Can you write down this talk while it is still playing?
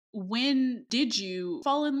when did you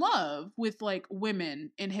fall in love with like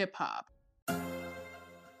women in hip hop?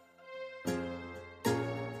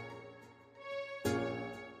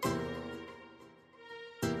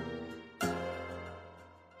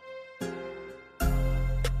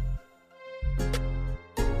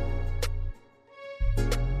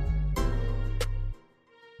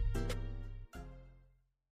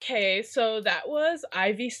 Okay, so that was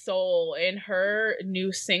Ivy Soul and her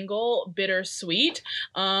new single Bittersweet,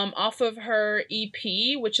 off of her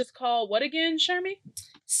EP, which is called what again, Shermy?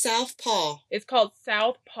 Southpaw. It's called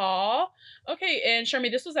Southpaw. Okay, and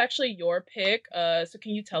Shermy, this was actually your pick. So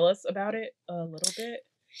can you tell us about it a little bit?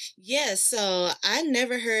 Yeah, so I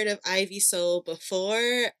never heard of Ivy Soul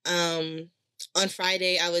before. On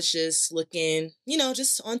Friday, I was just looking,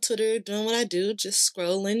 just on Twitter, doing what I do, just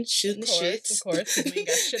scrolling, shooting the shits. Of course, we ain't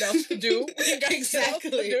got shit else to do.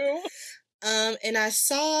 Exactly. And I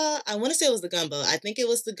want to say it was the Gumbo. I think it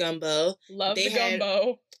was the Gumbo. Love the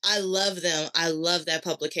Gumbo. I love them. I love that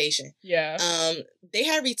publication. Yeah. They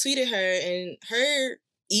had retweeted her, and her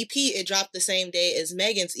EP, it dropped the same day as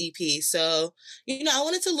Megan's EP. So, I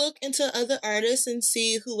wanted to look into other artists and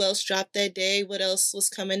see who else dropped that day, what else was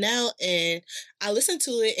coming out. And I listened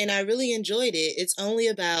to it and I really enjoyed it. It's only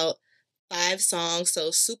about 5 songs, so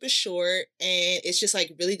super short, and it's just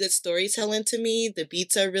like really good storytelling to me. The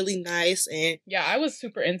beats are really nice, and yeah, I was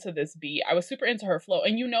super into this beat. I was super into her flow.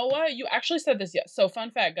 And you know what? You actually said this. So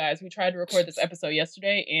fun fact, guys, we tried to record this episode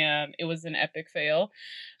yesterday and it was an epic fail.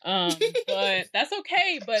 But that's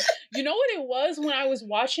okay. But you know what it was when I was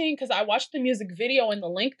watching, because I watched the music video and the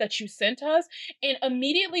link that you sent us, and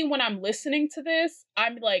immediately when I'm listening to this,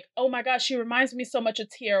 I'm like, oh my gosh, she reminds me so much of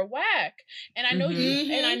Tierra Whack. And I know you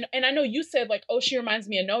and I know you said like, oh, she reminds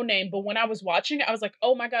me of No Name, but when I was watching it, I was like,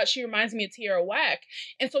 oh my god, she reminds me of Tierra Whack.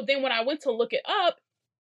 And so then when I went to look it up,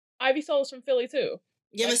 Ivy Soul is from Philly too.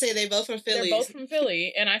 Yeah, I'm gonna say they're both from Philly. They're both from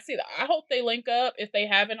Philly, and I see that. I hope they link up if they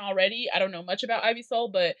haven't already. I don't know much about Ivy Soul,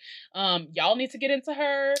 but y'all need to get into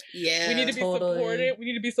her. Yeah, we need to be supported. We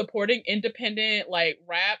need to be supporting independent like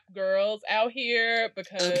rap girls out here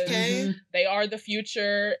because they are the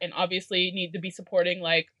future, and obviously need to be supporting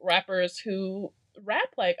like rappers who rap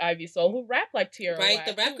like Ivy Soul, who rap like Tierra Right, Whack,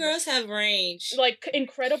 the rap girls have range, like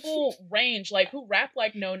incredible range, like who rap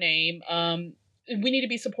like No Name. We need to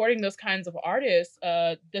be supporting those kinds of artists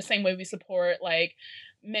the same way we support like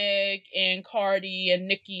Meg and Cardi and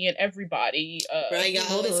Nicki and everybody. Right,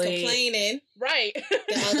 y'all always complaining. Right.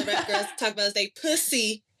 That all the rap girls talk about is they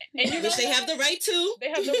pussy. And which they have the right to. They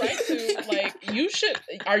have the right to. Like, you should.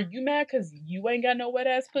 Are you mad because you ain't got no wet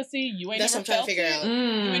ass pussy? You ain't That's never what I'm trying to figure out.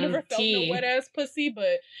 You ain't never felt no wet ass pussy,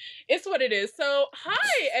 but it's what it is. So,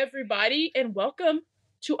 hi, everybody, and welcome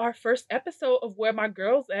to our first episode of Where My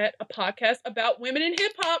Girls At, a podcast about women in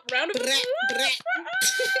hip hop. Round of applause.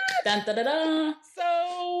 Dun, dun, dun, dun.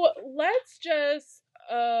 So let's just,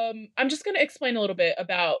 I'm just going to explain a little bit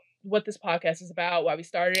about what this podcast is about, why we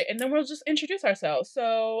started it, and then we'll just introduce ourselves.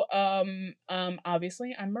 So,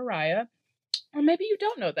 obviously, I'm Mariah. Or maybe you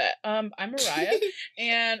don't know that. I'm Mariah,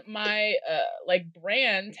 and my like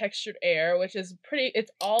brand Textured Air, which is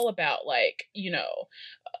it's all about like,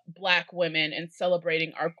 Black women and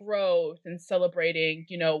celebrating our growth and celebrating,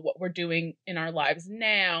 what we're doing in our lives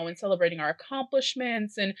now and celebrating our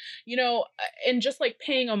accomplishments and, and just like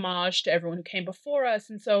paying homage to everyone who came before us.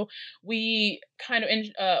 And so we kind of,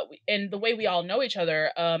 and the way we all know each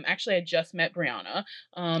other, actually I just met Brianna,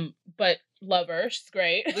 but love her. She's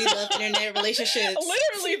great. We love internet relationships.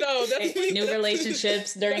 Literally, though. That's new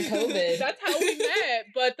relationships during COVID. That's how we met.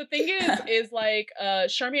 But the thing is like,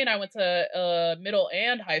 Shermy and I went to middle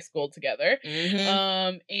and high school together.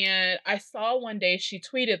 Mm-hmm. And I saw one day she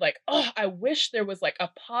tweeted like, oh, I wish there was like a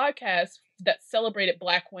podcast that celebrated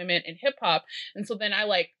Black women in hip hop. And so then I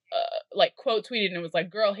like quote tweeted and it was like,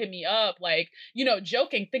 girl, hit me up, like,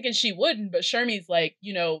 joking, thinking she wouldn't, but Shermy's like,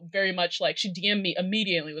 very much like, she DM'd me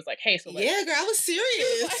immediately, was like, hey, so yeah, girl, I was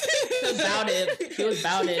serious. She was about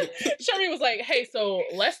it. Shermy was like, hey, so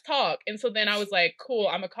let's talk. And so then I was like, cool,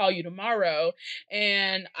 I'm gonna call you tomorrow.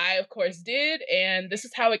 And I of course did, and this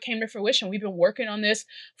is how it came to fruition. We've been working on this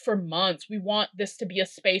for months. We want this to be a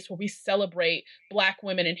space where we celebrate Black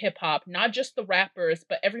women in hip hop, not just the rappers,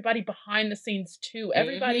 but everybody behind the scenes too.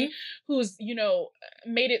 Everybody who's,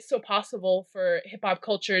 made it so possible for hip hop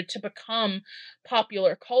culture to become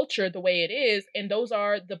popular culture the way it is. And those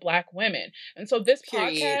are the Black women. And so this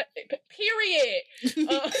podcast,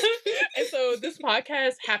 and so this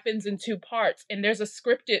podcast happens in 2 parts. And there's a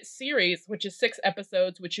scripted series, which is 6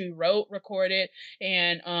 episodes, which we wrote, recorded,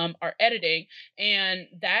 and are editing. And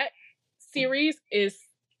that series is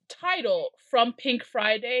title From Pink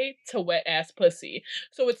Friday to Wet Ass Pussy.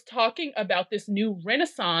 So it's talking about this new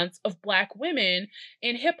renaissance of Black women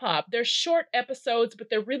in hip hop. They're short episodes, but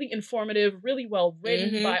they're really informative, really well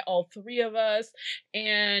written by all three of us.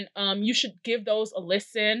 And you should give those a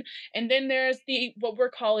listen. And then there's the what we're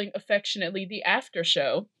calling affectionately the after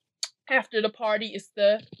show. After the party is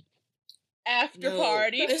the after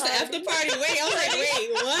party. It's the after party. Wait, I was like,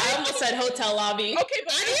 wait, what? I almost said hotel lobby. Okay,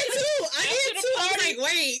 but I did too. I was like,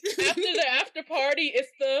 wait. After the after party,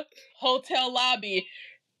 it's the hotel lobby.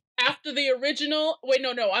 After the original,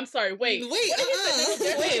 I'm sorry. Wait, Wait,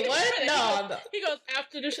 Wait, what? No. He goes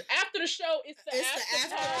after the show. It's the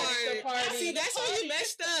after party. See, that's when you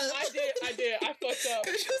messed up. I did. I fucked up.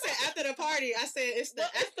 You said after the party. I said it's the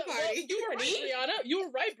after party. You were right, Brianna. You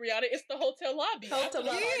were right, Brianna. It's the hotel lobby. Hotel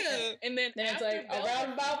lobby. Yeah. And then it's like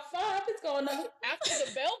around about 5. It's going on. After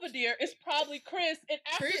the Belvedere, it's probably Chris, and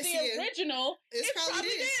after the original, it's probably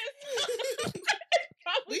this.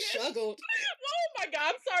 We struggled. Oh my God!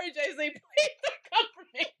 I'm sorry, Jay-Z. Please don't come for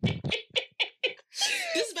me.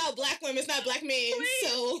 This is about Black women. It's not Black men. Please.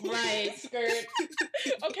 So Right, skirt.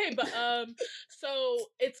 Okay, but so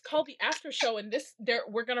it's called the After Show, and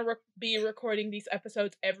we're gonna be recording these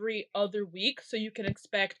episodes every other week, so you can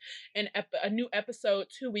expect a new episode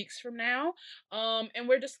 2 weeks from now. And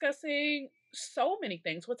we're discussing so many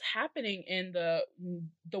things, what's happening in the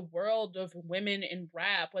world of women in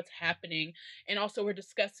rap, what's happening, and also we're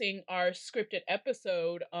discussing our scripted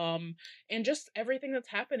episode, and just everything that's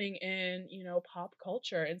happening in pop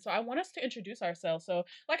culture. And so I want us to introduce ourselves. So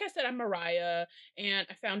like I said, I'm Mariah, and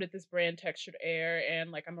I founded this brand Textured Air,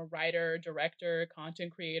 and like I'm a writer, director,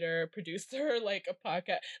 content creator, producer, like a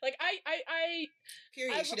podcast, like I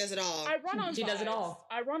period. She does it all. I run on She vibes. does it all.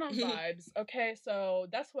 I run on vibes. Okay, so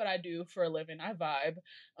that's what I do for a living. I vibe.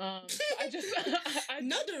 So I just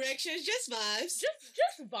no directions, just vibes.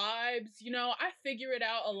 Just vibes. I figure it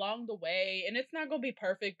out along the way, and it's not gonna be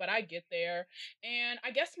perfect, but I get there. And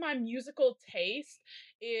I guess my musical taste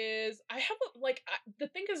is the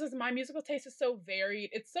thing is my musical taste is so varied.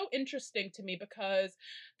 It's so interesting to me because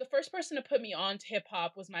the first person to put me on to hip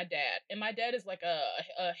hop was my dad, and my dad is like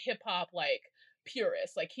a hip hop like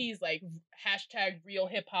purist. Like he's like #real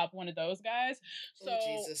hip hop, one of those guys. So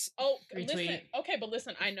listen, okay, but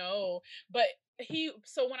listen, I know, but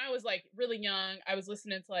so when I was like really young, I was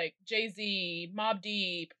listening to like Jay-Z, Mobb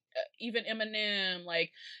Deep, even Eminem,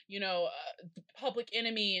 like Public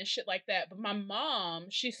Enemy and shit like that. But my mom,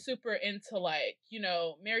 she's super into like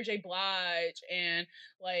Mary J. Blige and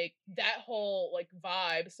like that whole like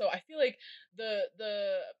vibe. So I feel like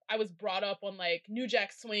I was brought up on like New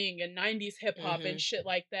Jack Swing and 90s hip hop and shit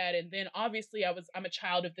like that. And then obviously I'm a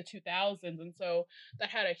child of the 2000s, and so that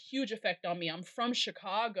had a huge effect on me. I'm from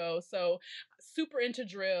Chicago, so super into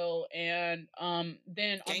drill, and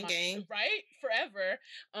then gang. Right, forever.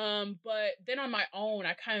 But then on my own,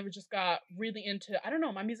 I kind of just got really into, I don't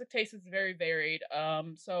know, my music taste is very varied.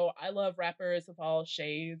 So I love rappers of all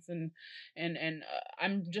shades, and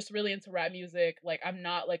I'm just really into rap music. Like I'm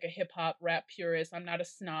not like a hip hop rap purist. I'm not a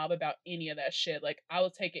snob about any of that shit. Like I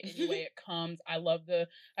will take it any way it comes. I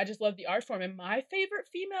just love the art form. And my favorite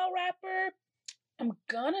female rapper, I'm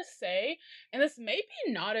gonna say, and this may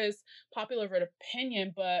be not as popular of an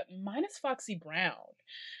opinion, but mine is Foxy Brown.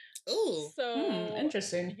 Ooh. So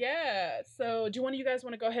interesting. Yeah. So do you guys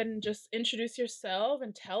want to go ahead and just introduce yourself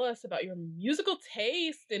and tell us about your musical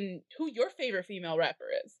taste and who your favorite female rapper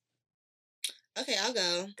is? Okay, I'll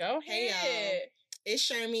go. Go ahead. Hey y'all. It's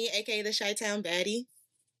Shermie, aka the Chi-Town Baddie.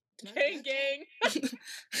 Gang gang.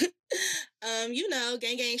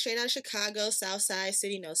 gang straight out of Chicago, South Side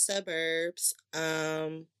City, no suburbs.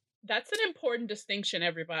 That's an important distinction,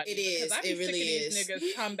 everybody. It is. Because I be it really sick is. of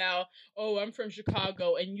these niggas talking about, oh, I'm from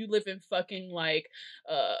Chicago, and you live in fucking like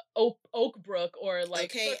Oak Brook or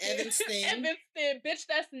like Evanston. Evanston, bitch.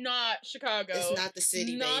 That's not Chicago. It's not the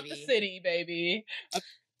city, not baby. the city, baby.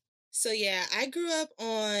 So yeah, I grew up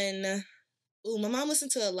on. Ooh, my mom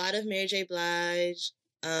listened to a lot of Mary J. Blige.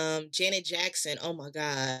 Janet Jackson. Oh my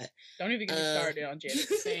God. Don't even get me started on Janet.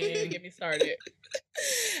 Don't even get me started.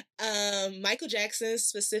 Michael Jackson,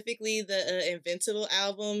 specifically the Invincible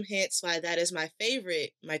album, hence why that is my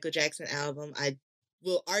favorite Michael Jackson album. I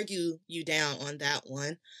will argue you down on that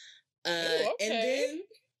one. Ooh, okay.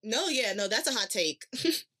 And then that's a hot take.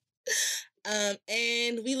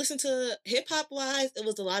 And we listened to hip hop wise, it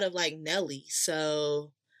was a lot of like Nelly.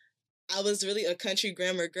 So I was really a country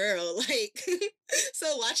grammar girl. Like,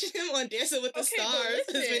 so watching him on Dancing with the Okay, but Stars has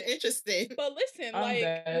been listen. interesting. But listen, I'm like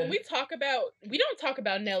dead. when we don't talk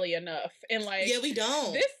about Nelly enough, and like Yeah, we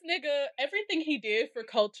don't. this nigga, everything he did for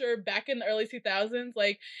culture back in the early 2000s,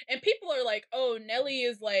 like, and people are like, oh, Nelly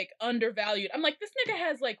is like undervalued. I'm like, this nigga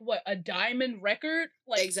has like what, a diamond record,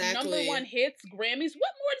 like Exactly. #1 hits, Grammys.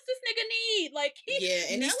 What more does this nigga need? Like, Yeah,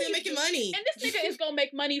 and he's still Nelly's making the- money. And this nigga is gonna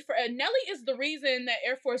make money for. Nelly is the reason that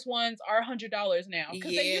Air Force Ones are $100 now,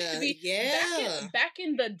 because they used to be back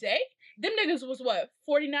in the day. Them niggas was what,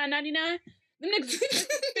 $49.99? Them niggas was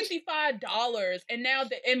 $55, and now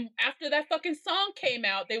and after that fucking song came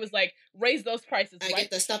out, they was like, raise those prices. I right?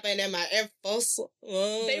 get the stuff in my Air Force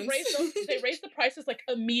Ones. They raised the prices like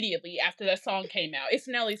immediately after that song came out. It's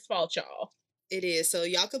Nelly's fault, y'all. It is, so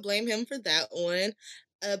y'all could blame him for that one.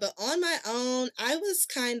 But on my own, I was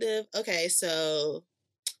kind of okay. So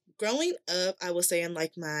growing up, I will say in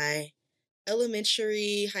like my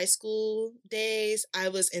elementary, high school days, I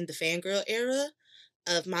was in the fangirl era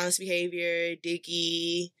of Mindless Behavior,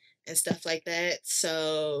 Diggy, and stuff like that.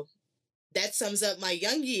 So that sums up my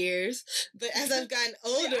young years. But as I've gotten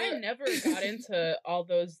older, I never got into all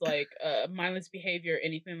those like mindless behavior,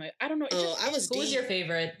 anything like. I don't know. I was Who was deep. your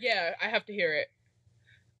favorite? Yeah, I have to hear it.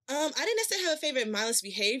 I didn't necessarily have a favorite Mindless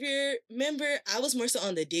Behavior member. I was more so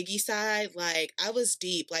on the Diggy side. Like, I was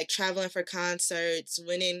deep, like traveling for concerts,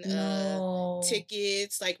 winning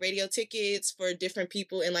tickets, like radio tickets for different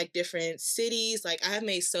people in like different cities. Like, I have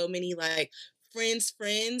made so many like friends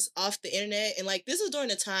off the internet. And like, this was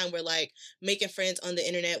during a time where like making friends on the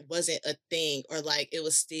internet wasn't a thing, or like it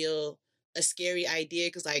was still a scary idea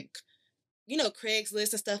because like, you know,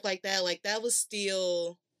 Craigslist and stuff like that was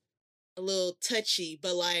still a little touchy.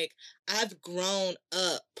 But like, I've grown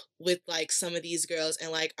up with like some of these girls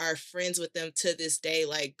and like are friends with them to this day,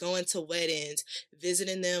 like going to weddings,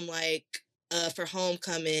 visiting them like for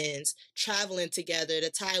homecomings, traveling together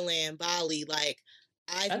to Thailand, Bali. Like,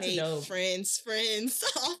 I've That's made dope. friends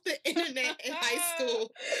off the internet in high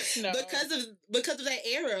school No. because of that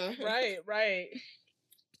era. Right.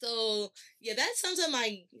 So yeah, that sums up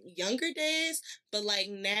my younger days. But like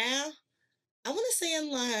now, I want to say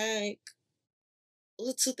in like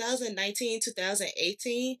 2019,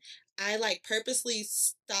 2018, I like purposely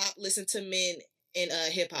stopped listening to men in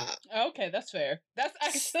hip hop. Okay, that's fair. That's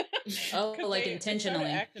actually Oh, 'cause like they intentionally.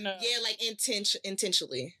 started acting up. Yeah, like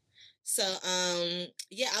intentionally. So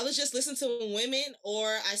yeah, I was just listening to women, or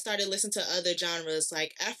I started listening to other genres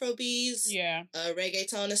like Afrobeats, Yeah.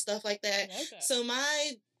 reggaeton and stuff like that. Okay. So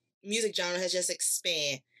my music genre has just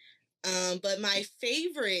expanded. But my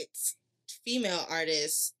favorite female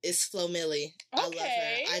artist is Flo Milli. I love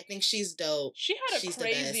Okay. her. I think she's dope. She had She's a the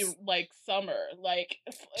crazy best. like summer. Like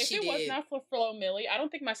if She it was did. not for Flo Milli, I don't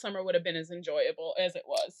think my summer would have been as enjoyable as it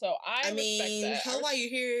was. So I respect mean, that. how are you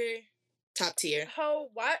here? Top tier. How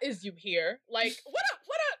why is you here? Like what a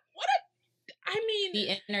I mean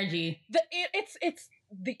The energy. it's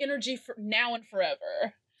the energy for now and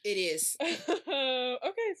forever. It is.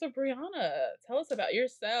 Okay, so Brianna, tell us about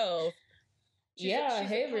yourself. She's Yeah, a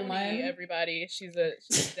hey, pony, everyone. everybody. She's a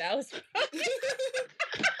Dallas.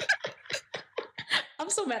 I'm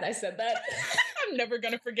so mad I said that. I'm never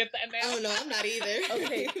gonna forget that now. Oh no, I'm not either.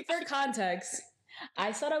 Okay, for context,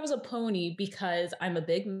 I said I was a pony because I'm a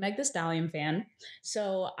big Meg Thee Stallion fan.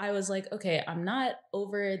 So I was like, okay, I'm not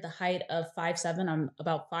over the height of 5'7". I'm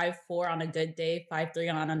about 5'4" on a good day,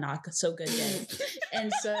 5'3" on a not so good day.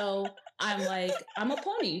 And so I'm like, I'm a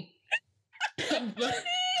pony.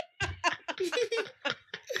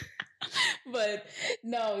 But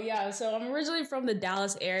no, yeah. So I'm originally from the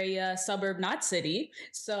Dallas area, suburb, not city.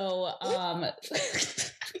 So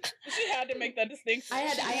She had to make that distinction. I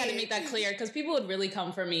had to make that clear because people would really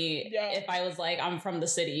come for me Yeah. if I was like, I'm from the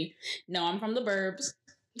city. No, I'm from the burbs.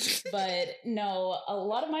 But no, a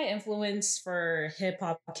lot of my influence for hip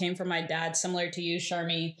hop came from my dad, similar to you,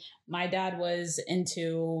 Sharmi. My dad was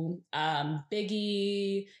into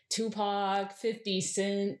Biggie, Tupac, 50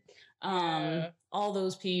 Cent, Yeah. all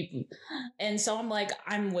those people. And so I'm like,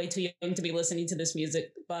 I'm way too young to be listening to this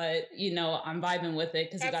music, but you know, I'm vibing with it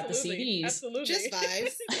because you got the CDs. Absolutely. Just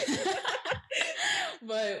vibes.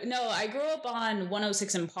 But no, I grew up on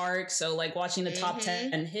 106 in Park, so like watching the top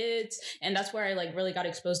 10 hits, and that's where I like really got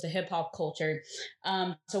exposed to hip hop culture.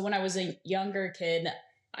 So when I was a younger kid,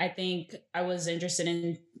 I think I was interested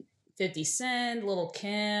in 50 Cent, Lil'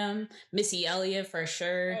 Kim, Missy Elliott for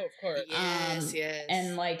sure. Oh, of course. Yes.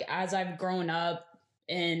 And like as I've grown up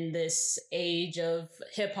in this age of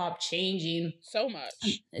hip hop changing, So much.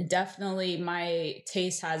 definitely my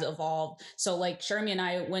taste has evolved. So like Shermy and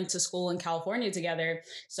I went to school in California together.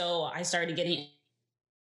 So I started getting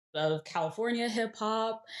of California hip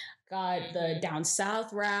hop, got the down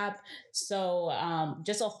south rap. So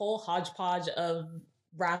just a whole hodgepodge of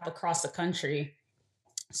rap across the country.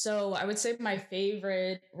 So I would say my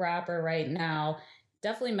favorite rapper right now,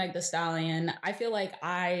 definitely Meg The Stallion. I feel like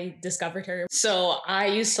I discovered her. So I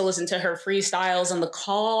used to listen to her freestyles in the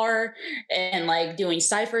car and like doing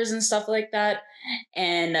ciphers and stuff like that.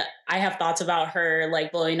 And I have thoughts about her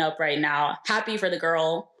like blowing up right now. Happy for the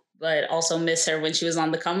girl, but also miss her when she was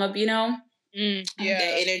on the come up, you know? Yeah.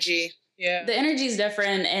 That energy. Yeah. The energy is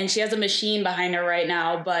different, and she has a machine behind her right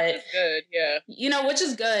now, but That's good, yeah. you know, which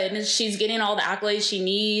is good. And she's getting all the accolades she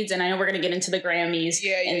needs, and I know we're going to get into the Grammys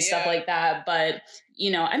and stuff like that, but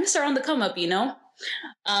you know, I miss her on the come up, you know?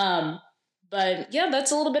 But yeah,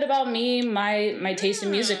 that's a little bit about me, my taste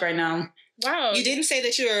in music right now. Wow. You didn't say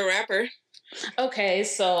that you were a rapper. Okay,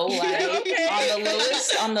 so like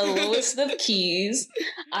on the lowest of keys,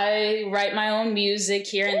 I write my own music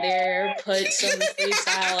here and there, put some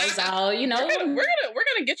freestyles out. You know, we're gonna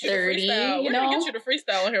get you 30, to freestyle. We're gonna get you to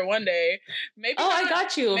freestyle here one day. Maybe. Oh, not, I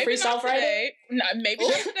got you. Freestyle Friday. Maybe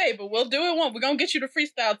not today, but we'll do it one. We're gonna get you to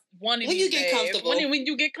freestyle one of these days. Get comfortable. When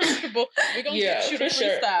you get comfortable, we're gonna get you to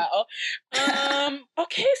freestyle. Sure.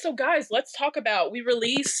 Okay, so guys, let's talk about. We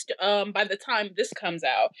released. By the time this comes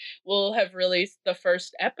out, we'll have released the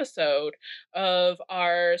first episode of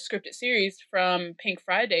our scripted series from Pink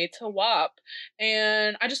Friday to WAP.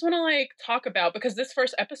 And I just want to like talk about, because this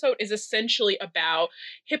first episode is essentially about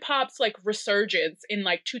hip hop's like resurgence in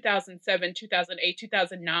like 2007, 2008,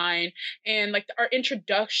 2009, and like our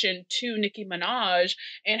introduction to Nicki Minaj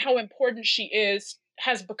and how important she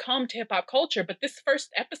has become to hip hop culture. But this first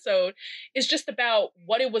episode is just about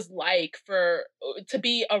what it was like to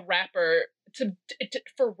be a rapper,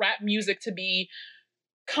 for rap music to be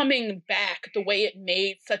coming back the way it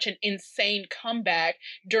made such an insane comeback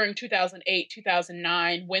during 2008,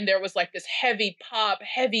 2009, when there was like this heavy pop,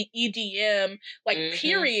 heavy EDM, like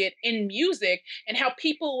period in music, and how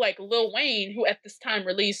people like Lil Wayne, who at this time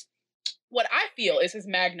released what I feel is his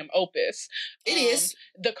magnum opus. It is.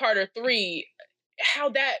 The Carter 3, how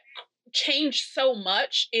that changed so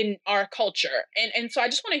much in our culture. And so I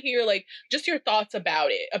just want to hear like just your thoughts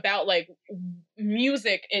about it, about like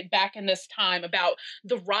music back in this time, about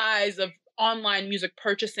the rise of online music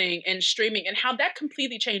purchasing and streaming and how that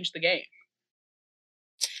completely changed the game.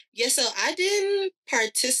 Yeah, so I didn't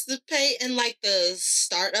participate in like the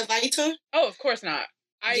start of iTunes. Oh, of course not.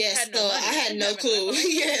 I had no clue.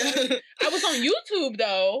 Yeah. I was on YouTube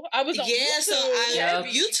though.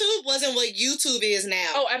 YouTube wasn't what YouTube is now.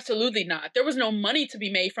 Oh, absolutely not. There was no money to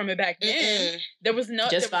be made from it back then. There was no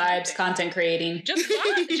just vibes, content creating. Just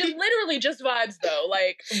vibes, literally just vibes though.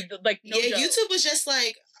 Like no joke. YouTube was just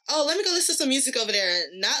like, oh, let me go listen to some music over there.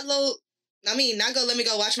 Not let me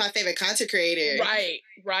go watch my favorite content creator.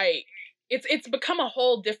 Right. It's become a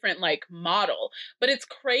whole different like model. But it's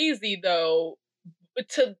crazy though,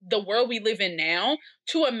 to the world we live in now,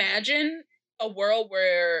 to imagine a world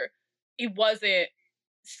where it wasn't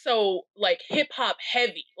so like hip hop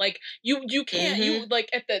heavy. Like you can't you like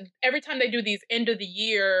every time they do these end of the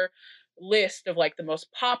year list of like the most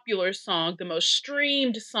popular song, the most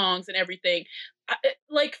streamed songs and everything,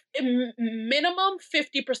 like minimum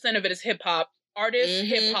 50% of it is hip hop artists,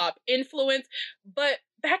 hip hop influence. But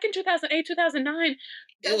back in 2008, 2009,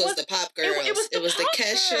 it was the pop girls. It was the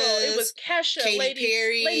Kesha. It was Kesha, Katy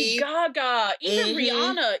Perry, Lady Gaga, even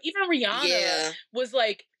Rihanna. Even Rihanna was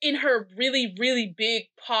like in her really, really big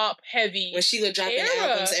pop heavy when she was dropping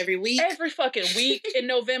albums every week. Every fucking week in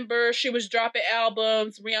November, she was dropping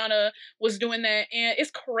albums. Rihanna was doing that, and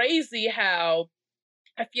it's crazy how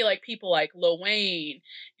I feel like people like Lil Wayne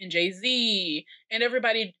and Jay-Z and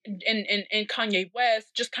everybody and Kanye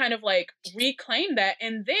West just kind of like reclaimed that.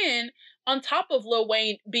 And then on top of Lil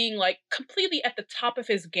Wayne being like completely at the top of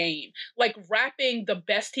his game, like rapping the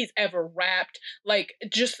best he's ever rapped, like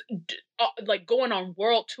just like going on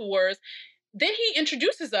world tours, then he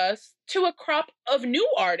introduces us to a crop of new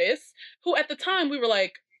artists who at the time we were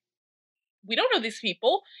like, we don't know these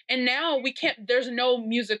people. And now we can't, there's no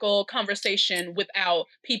musical conversation without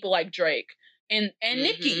people like Drake and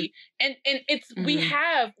Nicki. And it's, we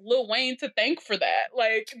have Lil Wayne to thank for that.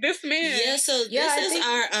 Like this man. Yeah, so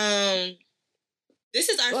this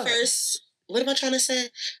is our first, what am I trying to say?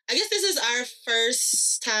 I guess this is our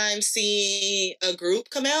first time seeing a group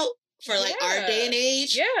come out for like our day and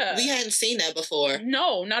age. Yeah. We hadn't seen that before.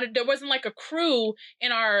 No, there wasn't like a crew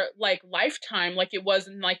in our like lifetime like it was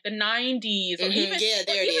in like the 90s or even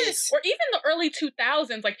or even the early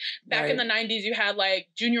 2000s. Like back in the 90s, you had like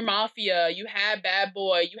Junior Mafia, you had Bad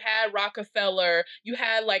Boy, you had Rockefeller, you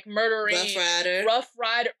had like Murdering, Rough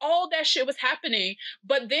Rider, all that shit was happening.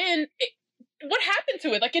 But then what happened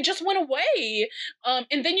to it? Like it just went away.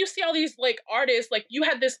 And then you see all these like artists, like you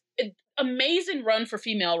had this amazing run for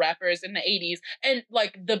female rappers in the 80s and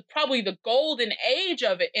like probably the golden age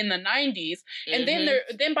of it in the 90s. And then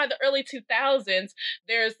by the early 2000s,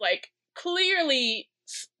 there's like clearly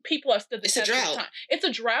people have stood the test of time. It's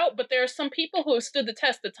a drought, but there are some people who have stood the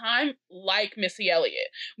test of time, like Missy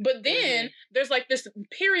Elliott. But then there's like this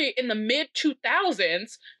period in the mid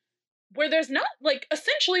 2000s where there's not like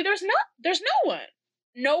essentially there's no one.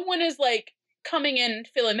 No one is like coming in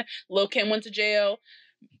feeling. Lil' Kim went to jail.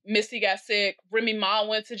 Missy got sick. Remy Ma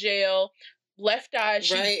went to jail. Left Eye.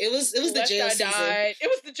 Right. It was the jail season. Died. It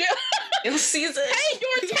was the jail. Jail season. Pay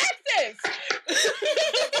your taxes.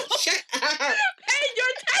 Shut up. Pay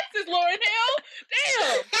your taxes, Lauryn Hill.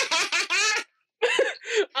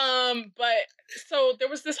 Damn. But so there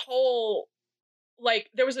was this whole like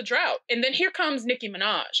there was a drought, and then here comes Nicki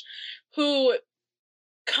Minaj, who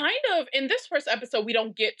kind of in this first episode we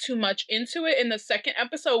don't get too much into it. In the second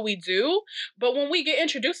episode we do, but when we get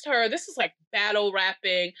introduced to her, this is like battle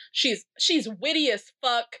rapping. She's witty as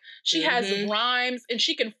fuck. She has rhymes and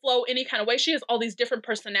she can flow any kind of way. She has all these different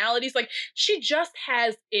personalities. Like she just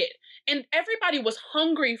has it, and everybody was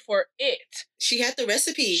hungry for it. She had the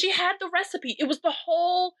recipe. It was the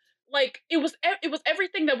whole like it was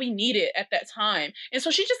everything that we needed at that time. And so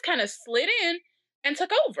she just kind of slid in and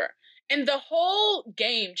took over. And the whole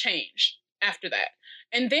game changed after that.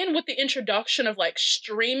 And then with the introduction of like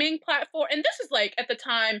streaming platform, and this is like at the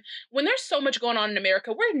time when there's so much going on in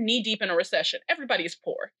America, we're knee deep in a recession. Everybody is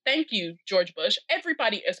poor. Thank you, George Bush.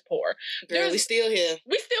 Everybody is poor. Girl, we still here.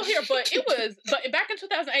 But but back in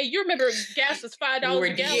 2008, you remember gas was $5 a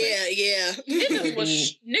gallon. Yeah.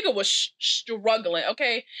 Nigga was struggling.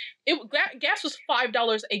 Okay, gas was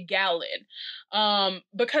 $5 a gallon.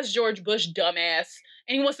 Because George Bush dumbass.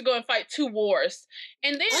 And he wants to go and fight 2 wars.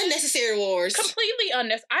 And then unnecessary wars. Completely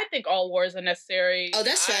unnecessary. I think all wars are necessary. Oh,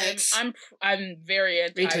 that's facts. I'm very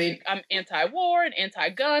I'm anti-war and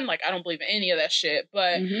anti-gun. Like I don't believe in any of that shit.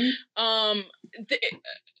 But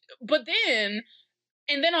but then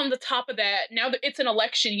and then on the top of that, now that it's an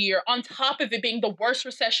election year, on top of it being the worst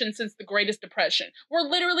recession since the Greatest Depression, we're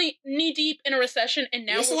literally knee deep in a recession, and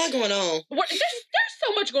now there's a lot going on. There's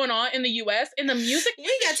so much going on in the U.S. in the music. We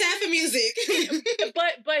ain't got time for music.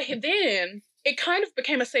 but then it kind of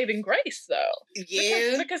became a saving grace, though.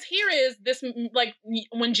 Yeah. Because here is this like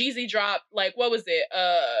when Jeezy dropped like what was it?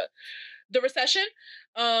 The Recession.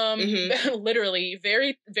 Literally,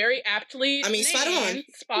 very very aptly. I mean, spot on.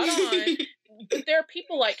 But there are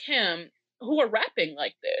people like him who are rapping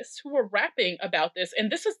like this, who are rapping about this.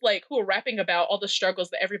 And this is like who are rapping about all the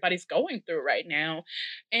struggles that everybody's going through right now.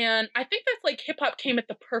 And I think that's like hip hop came at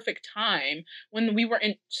the perfect time when we were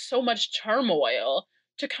in so much turmoil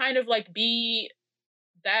to kind of like be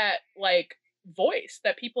that like voice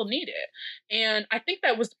that people needed. And I think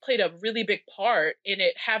that played a really big part in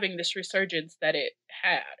it having this resurgence that it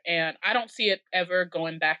had. And I don't see it ever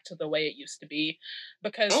going back to the way it used to be,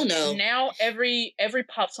 because now every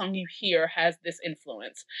pop song you hear has this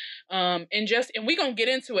influence. And we're gonna get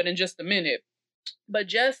into it in just a minute, but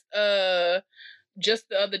just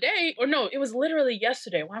the other day, or no, it was literally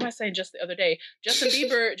yesterday. Why am I saying just the other day? Justin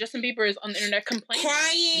Bieber is on the internet complaining.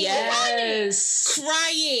 Crying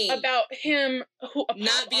about him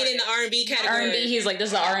not being in the R&B category. R&B, he's like, this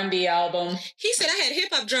is the R&B album. He said, I had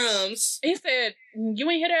hip-hop drums. He said, you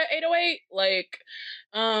ain't hit that 808? Like,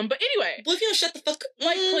 but anyway. Well, if you don't shut the fuck up.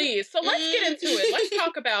 Like, please. So let's get into it. Let's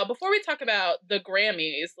talk about, before we talk about the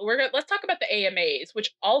Grammys, let's talk about the AMAs,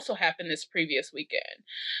 which also happened this previous weekend.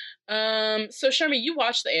 So Sharmi, you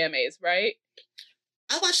watched the AMAs, right?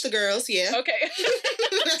 I watched the girls, yeah. Okay.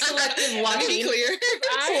 Selective watching.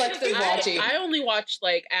 Selective watching. I only watched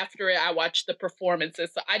like after it. I watched the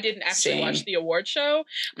performances, so I didn't actually watch the award show.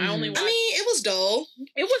 I only watched. I mean, it was dull.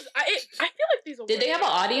 It was. I feel like these. Did they have an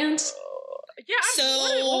audience? Yeah.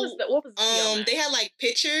 What was the they had like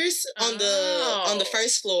pictures on the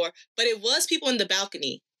first floor, but it was people in the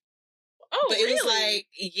balcony. Oh, but really? It was like,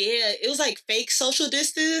 it was like fake social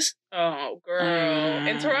distance. Oh, girl.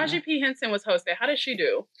 And Taraji P. Henson was hosting. How did she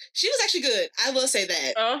do? She was actually good. I will say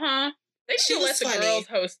that. Uh-huh. They She should let was the funny. girls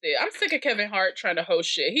host it. I'm sick of Kevin Hart trying to host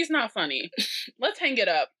shit. He's not funny. Let's hang it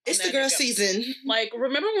up. on It's the that girl nigga. season. Like,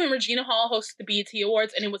 remember when Regina Hall hosted the BET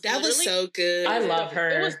Awards and it was That was literally so good. I love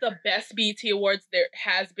her. It was the best BET Awards there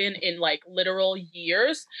has been in like literal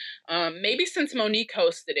years. Maybe since Monique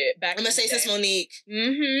hosted it back. I'm gonna say since Monique.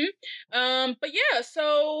 But yeah,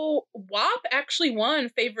 so WAP actually won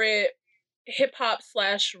favorite hip hop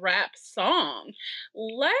 / rap song.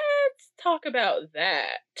 Let's talk about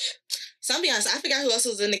that. So I'll be honest, I forgot who else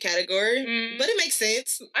was in the category, but it makes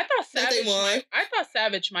sense. I thought that they Savage. won. I thought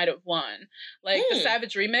Savage might have won. Like the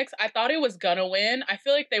Savage remix. I thought it was gonna win. I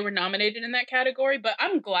feel like they were nominated in that category, but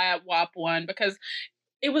I'm glad WAP won because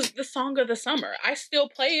it was the song of the summer. I still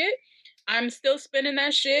play it. I'm still spinning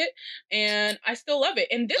that shit, and I still love it.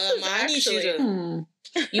 And this is I need you actually. to-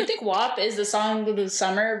 You think WAP is the song of the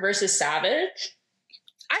summer versus Savage?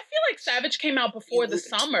 I feel like Savage came out before the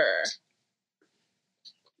summer.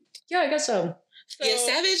 Yeah, I guess so. So, Yeah,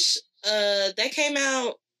 Savage, that came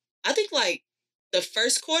out, I think, like, the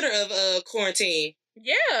first quarter of quarantine.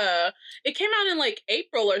 yeah, it came out in like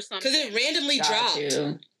April or something. Because it randomly Got dropped.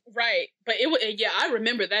 you. Right, but it was I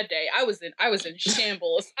remember that day. I was in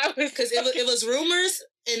shambles. Because it was rumors,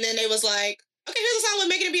 and then they was like, okay, here's a song with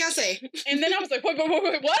Megan and Beyonce. and then I was like, wait,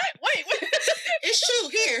 what? Wait, It's true,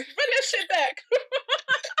 here. run that shit back.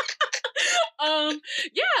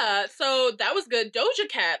 Yeah, so that was good. Doja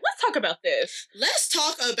Cat. Let's talk about this. Let's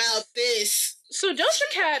talk about this. So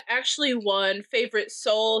Doja Cat actually won favorite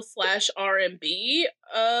soul / R&B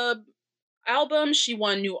album. She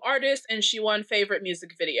won new artist and she won favorite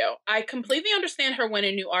music video. I completely understand her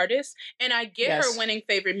winning new artist and I get her winning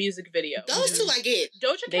favorite music video. Those two I get.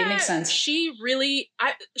 Doja They Cat, make sense. she really,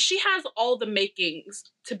 she has all the makings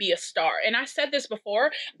to be a star. And I said this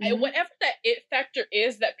before, whatever that it factor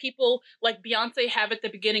is that people like Beyonce have at the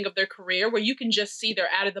beginning of their career where you can just see they're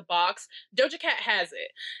out of the box, Doja Cat has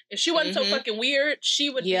it. If she wasn't so fucking weird, she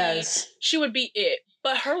would be it.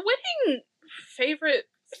 But her winning favorite.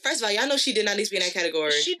 First of all, y'all know she did not need to be in that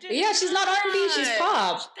category. She did she's not R&B, she's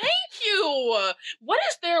pop. Thank you. What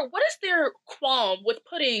is their qualm with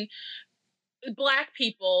putting Black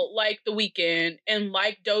people like The Weeknd and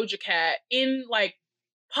like Doja Cat in like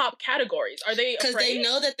pop categories? Are they because afraid? they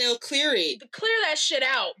know that they'll clear it? Clear that shit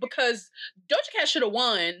out because Doja Cat should have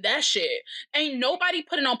won that shit. Ain't nobody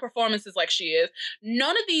putting on performances like she is.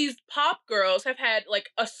 None of these pop girls have had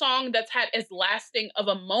like a song that's had as lasting of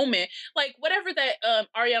a moment. Like whatever that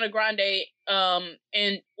Ariana Grande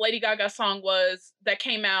and Lady Gaga song was that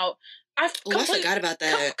came out. I forgot about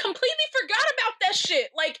that. Completely forgot about that shit.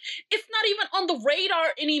 Like, it's not even on the radar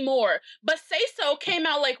anymore. But Say So came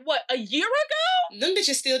out like, what, a year ago? Them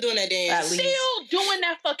bitches still doing that dance. Still doing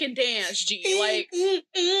that fucking dance, G. Like, and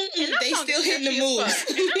that they song still is hitting the catchy as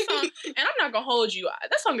moves. fuck. And I'm not gonna hold you.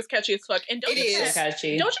 That song is catchy as fuck. And It is.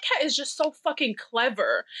 Catchy. Doja Cat is just so fucking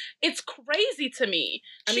clever. It's crazy to me.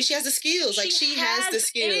 I mean, she has the skills. Like, she has the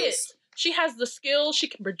skills. She has the skills. She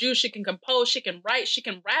can produce. She can compose. She can write. She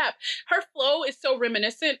can rap. Her flow is so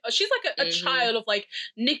reminiscent. She's like a child of like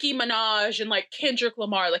Nicki Minaj and like Kendrick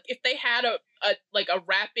Lamar. Like if they had a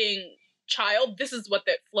rapping child, this is what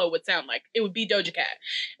that flow would sound like. It would be Doja Cat.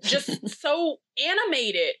 Just so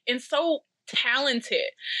animated and so talented.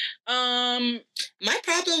 My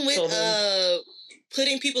problem with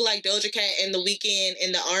putting people like Doja Cat and The Weeknd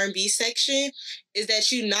in the R&B section is that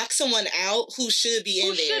you knock someone out who should be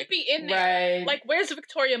in there. Right. Like, where's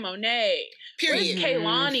Victoria Monet? Period. Where's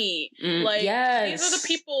Kehlani? Like, these are the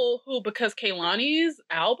people who, because Kehlani's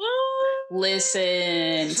album?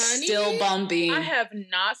 Listen, still bumping. I have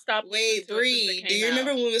not stopped. Wait, Bree, do you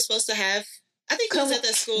remember when we were supposed to have, I think we was at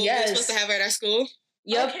that school. Yes. We were supposed to have her at our school.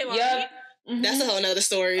 Yep. That's a whole nother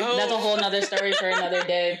story. That's a whole nother story for another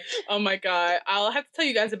day. Oh my God. I'll have to tell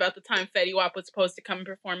you guys about the time Fetty Wap was supposed to come and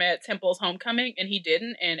perform at Temple's Homecoming and he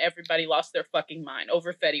didn't, and everybody lost their fucking mind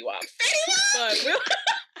over Fetty Wap.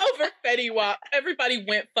 Over Fetty Wap. Everybody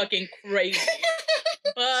went fucking crazy.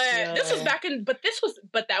 But that was back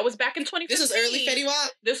in 2015. This was early Fetty Wap.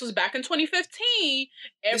 This was back in 2015.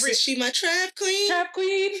 This is She My Trap Queen. Trap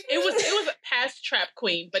Queen. It was past Trap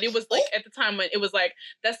Queen, but it was like at the time when it was like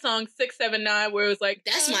that song 679 where it was like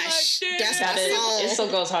that's my song. It still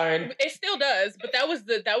goes hard. It still does, but that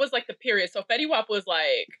was like the period. So Fetty Wap was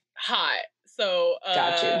like hot. So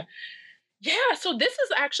got you. Yeah, so this is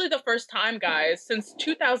actually the first time, guys, since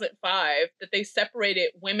 2005 that they separated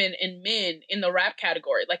women and men in the rap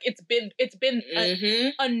category. Like it's been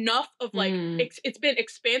enough of like it's been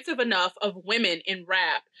expansive enough of women in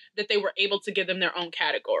rap that they were able to give them their own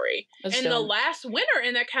category. The last winner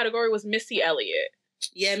in that category was Missy Elliott.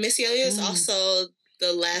 Yeah, Missy Elliott is also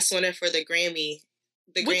the last winner for the Grammy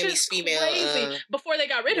the which Grammys is female crazy. Before they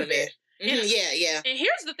got rid of women. it. Mhm, yeah. And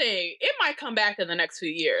here's the thing: it might come back in the next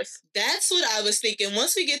few years. That's what I was thinking.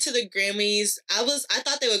 Once we get to the Grammys, I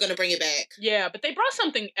thought they were gonna bring it back. Yeah, but they brought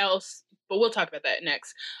something else. But we'll talk about that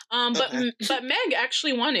next. Okay. But Meg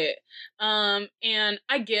actually won it. And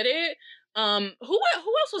I get it. Who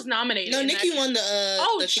else was nominated? No, in Nikki that? won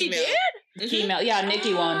the She female. did. Female, yeah,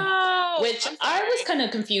 Nikki won, Oh, which I'm I was sorry. kind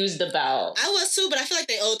of confused about. I was too, but I feel like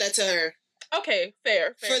they owed that to her Okay,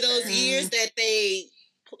 fair. for those fair. years that they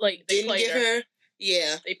Like they didn't played give her.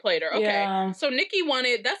 Yeah. They played her. Okay. Yeah. So Nikki won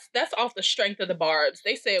it. That's off the strength of the Barbs.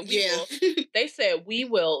 They said we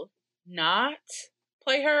will not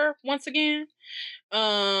play her once again.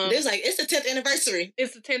 It was like, it's the 10th anniversary.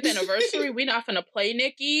 It's the 10th anniversary. We're not gonna play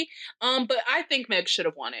Nikki. But I think Meg should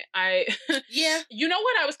have won it. Yeah. You know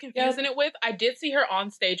what I was confusing it with? I did see her on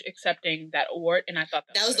stage accepting that award, and I thought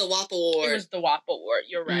that was the WAP award. It was the WAP award.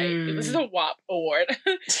 You're right. It was the WAP award.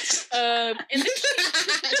 And then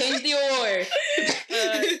Change the award.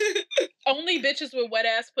 only bitches with wet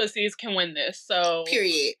ass pussies can win this. So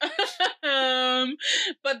period.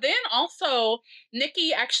 But then also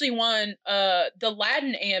Nikki actually won the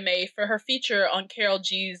Latin AMA for her feature on Karol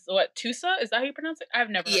G's Tusa? Is that how you pronounce it?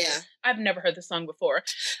 I've never heard the song before.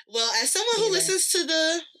 Well, as someone who listens to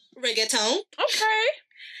the reggaeton, okay,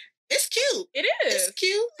 it's cute. It is. It's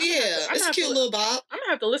cute. It's cute, little Bob. I'm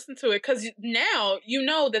gonna have to listen to it because now you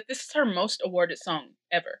know that this is her most awarded song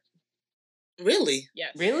ever. Really?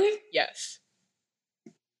 Yes. Really? Yes.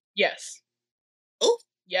 Oh.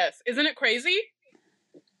 Yes. Isn't it crazy?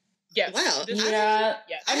 Yes. Wow. Yeah.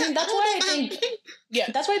 Yes. I mean, that's why I think. Yeah.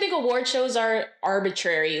 That's why I think award shows are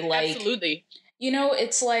arbitrary. Like, absolutely. You know,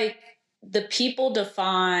 it's like the people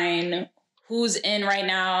define who's in right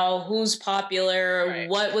now, who's popular, Right.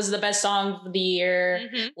 what was the best song of the year.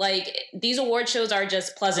 Mm-hmm. Like, these award shows are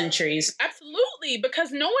just pleasantries. Absolutely,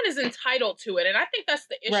 because no one is entitled to it. And I think that's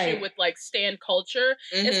the issue with, like, stan culture,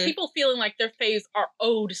 is people feeling like their faves are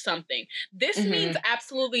owed something. This means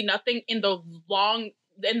absolutely nothing in the long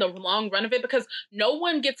run of it, because no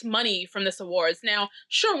one gets money from this awards. Now,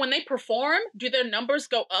 sure, when they perform, do their numbers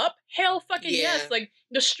go up? Hell fucking yes. Like,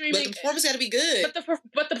 the streaming... But the performance got to be good.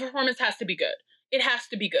 But the performance has to be good. It has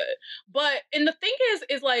to be good. And the thing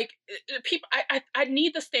is like, people, I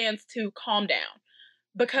need the stands to calm down,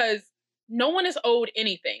 because no one is owed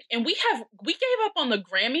anything. And we gave up on the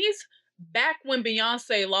Grammys back when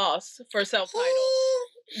Beyonce lost for self-titled.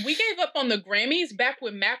 We gave up on the Grammys back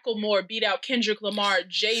when Macklemore beat out Kendrick Lamar,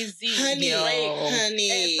 Jay-Z, Drake,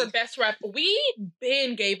 and for Best Rap. We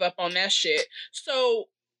been gave up on that shit. So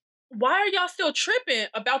why are y'all still tripping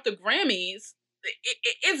about the Grammys?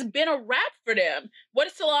 It's been a wrap for them. What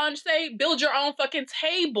did Solange say? Build your own fucking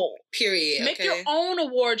table. Period. Make your own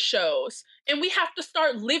award shows. And we have to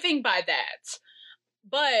start living by that.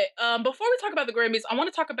 But before we talk about the Grammys, I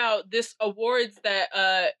want to talk about this awards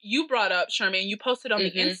that you brought up, Charmaine. You posted on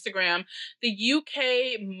the Instagram, the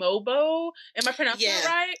UK MOBO. Am I pronouncing that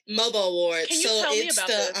right? MOBO Awards. Can you tell me about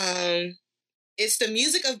this? It's the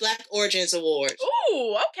Music of Black Origins Award.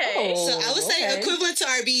 Ooh, okay. So I would say equivalent to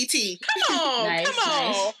our BET. Come on,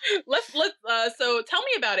 Nice. Let's so tell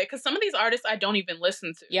me about it, because some of these artists I don't even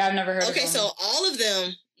listen to. Yeah, I've never heard of them. Okay, so all of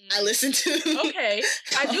them I listen to. Okay.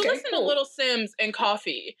 I do listen to Little Sims and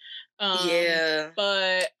Coffee.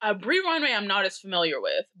 But Brie Runway I'm not as familiar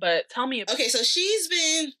with. But tell me about so she's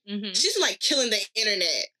been like killing the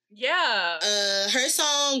internet. Yeah. Her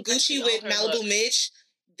song Gucci with Malibu Mitch,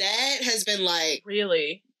 that has been like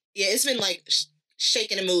really? Yeah, it's been like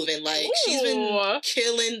shaking and moving. Like she's been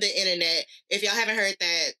killing the internet. If y'all haven't heard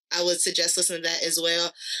that, I would suggest listening to that as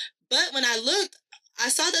well. But when I looked, I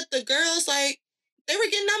saw that the girls like they were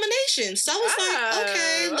getting nominations. So I was like,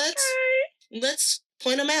 okay, let's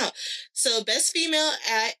point them out. So best female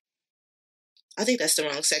act, I think that's the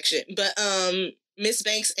wrong section, but Miss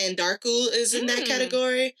Banks and Darku is in that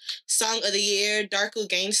category. Song of the year, Darku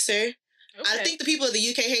Gangster. I think the people of the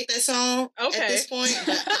UK hate that song at this point,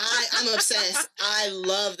 but I'm obsessed. I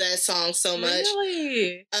love that song so much.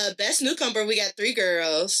 Really? Best newcomer, we got 3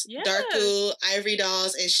 girls. Yes. Darku, Ivory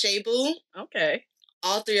Dolls, and Shebu. Okay.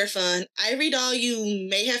 All 3 are fun. Ivory Doll, you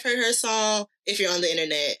may have heard her song if you're on the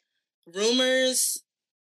internet. Rumors,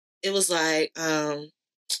 it was like, damn,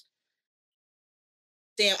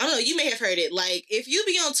 I don't know, you may have heard it. Like, if you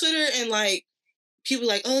be on Twitter and, like, people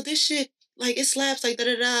like, oh, this shit, like, it slaps, like,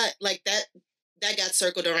 da-da-da, like, that got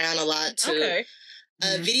circled around a lot, too. Okay.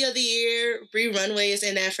 Video of the year, Brie Runway is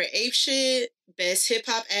in that for Ape Shit. Best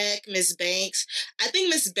hip-hop act, Miss Banks. I think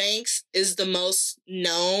Miss Banks is the most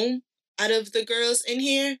known out of the girls in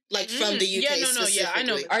here, like, from the UK specifically. I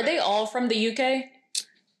know. Are they all from the UK?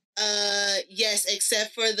 Yes,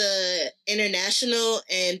 except for the international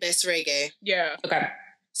and best reggae. Yeah. Okay.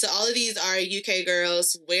 So all of these are UK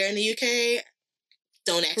girls. Where in the UK?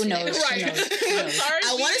 Don't ask Who me. knows? that. Right. Who knows? Sorry,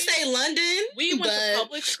 I want to say London. we went to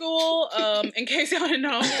public school, in case y'all didn't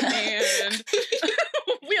know, and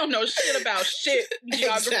we don't know shit about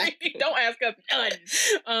geography. Exactly. Don't ask us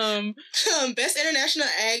none. Best international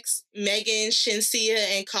acts: Megan,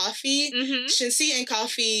 Shinsia, and Coffee. Mhm. Shinsia and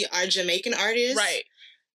Coffee are Jamaican artists. Right.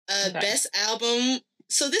 Okay. Best album.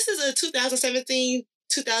 So this is a 2017-2019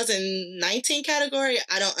 category.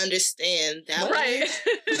 I don't understand that one. Right.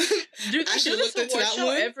 Do I they do should've this looked into award that show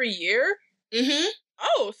one. every year? Mm-hmm.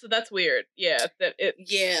 Oh, so that's weird. Yeah.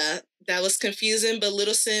 Yeah, that was confusing. But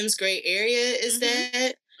Little Sims' Great Area is Mhm.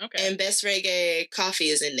 that. Okay. And Best Reggae Coffee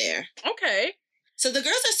is in there. Okay. So the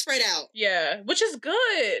girls are spread out. Yeah, which is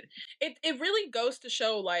good. It really goes to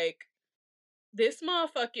show, like, this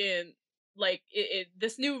motherfucking, like,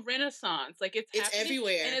 this new renaissance, like, it's happening,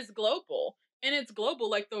 everywhere. and it's global.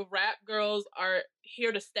 Like, the rap girls are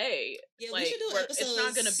here to stay. Yeah, like, we should do an episode it's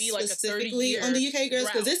not gonna be like a specifically 30-year on the UK girls,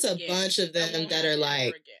 because drought it's a again. bunch of That them won't that are happen like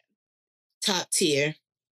ever again. top tier.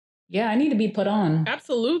 Yeah, I need to be put on.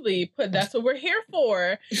 Absolutely, that's what we're here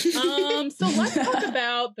for. So let's talk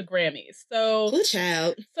about the Grammys. Good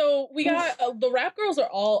child. So we got the rap girls are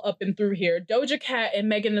all up and through here. Doja Cat and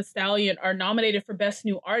Megan Thee Stallion are nominated for Best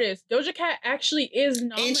New Artist. Doja Cat actually is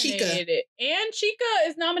nominated, and Chica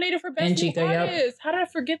is nominated for Best New Artist. How did I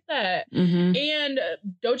forget that? Mm-hmm. And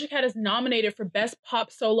Doja Cat is nominated for Best Pop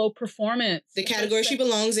Solo Performance. The category she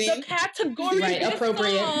belongs in. The category Right, this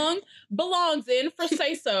appropriate. song belongs in for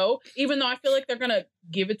Say So, even though I feel like they're gonna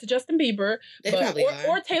give it to Justin Bieber, They probably are.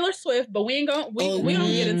 or Taylor Swift, but we ain't gonna we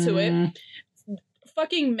don't get into it. Mm-hmm.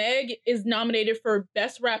 Fucking Meg is nominated for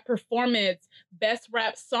Best Rap Performance, Best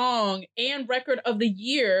Rap Song, and Record of the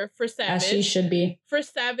Year for Savage. As she should be. For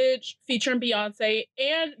Savage featuring Beyonce,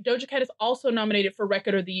 and Doja Cat is also nominated for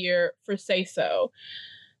Record of the Year for Say So.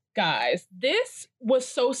 Guys, this was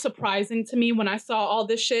so surprising to me when I saw all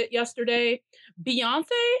this shit yesterday. Beyonce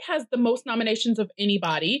has the most nominations of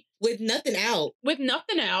anybody. With nothing out.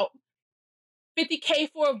 50K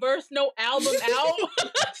for a verse, no album out.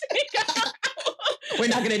 We're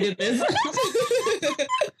not gonna do this.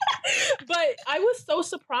 But I was so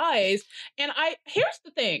surprised. And here's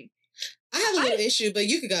the thing. I have a little issue, but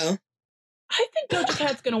you could go. I think Doja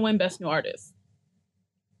Cat's gonna win Best New Artist.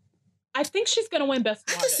 I think she's gonna win Best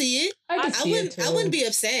New I can Artist. see it. I wouldn't be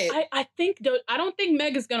upset. I think I don't think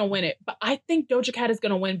Meg is gonna win it, but I think Doja Cat is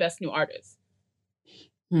gonna win Best New Artist.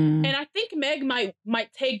 Hmm. And I think Meg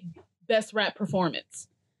might take Best Rap Performance.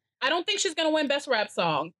 I don't think she's gonna win Best Rap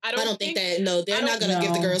Song. I don't think that. No, they're not gonna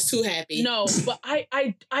give the girls Too Happy. No, but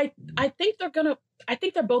I think they're gonna. I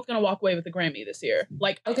think they're both gonna walk away with the Grammy this year.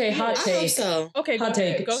 Like, Okay, hot I take. hope so. Okay, Hot go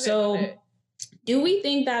ahead. take. Go ahead. So, go ahead. do we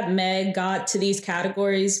think that Meg got to these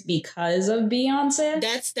categories because of Beyonce?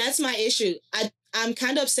 That's my issue. I'm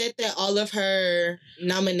kind of upset that all of her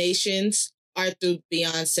nominations are through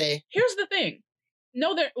Beyonce. Here's the thing.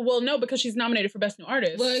 No, because she's nominated for Best New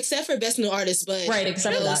Artist. Well, except for Best New Artist, but Right,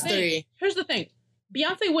 except for those that. three. Here's the thing.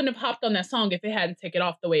 Beyonce wouldn't have hopped on that song if it hadn't taken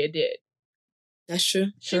off the way it did. That's true.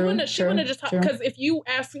 She wouldn't have just hopped, because if you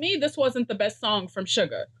ask me, this wasn't the best song from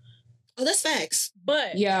Sugar. Oh, that's facts.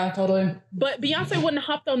 But Yeah, totally. But Beyonce wouldn't have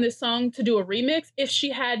hopped on this song to do a remix if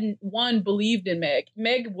she hadn't believed in Meg.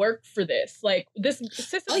 Meg worked for this. Like this.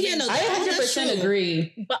 Oh yeah, no, I that's 100% true.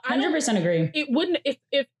 agree. But I don't 100% agree. It wouldn't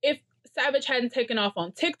if Savage hadn't taken off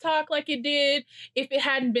on TikTok like it did, if it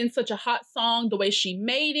hadn't been such a hot song the way she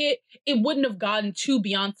made it, it wouldn't have gotten to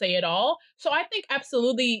Beyonce at all. So I think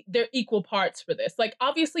absolutely they're equal parts for this. Like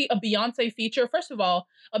obviously a Beyonce feature, first of all,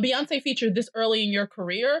 a Beyonce feature this early in your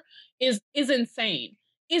career is insane.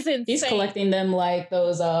 Is insane. He's collecting them like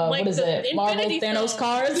those, Like what is the it? Marvel Infinity Thanos Stones.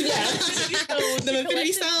 cards? Yeah. Infinity Stones. The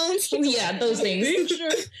Infinity Stones. Yeah, those things.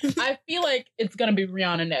 I feel like it's gonna be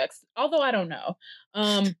Rihanna next, although I don't know.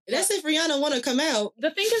 That's if Rihanna want to come out.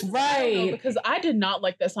 The thing is, I don't know, Right. because I did not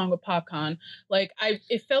like that song with Popcorn. Like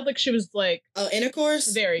it felt like she was like Oh,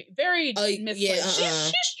 Intercourse. very, very Oh, misplaced. yeah,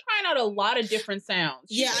 She's trying out a lot of different sounds.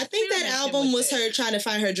 She's Yeah, I think that experimenting album with was it. her trying to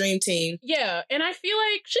find her dream team. Yeah, and I feel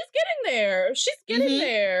like she's getting there. She's getting Mhm.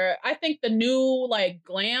 there. I think the new like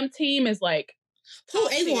glam team is like Who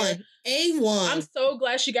top tier. A1? A1. I'm so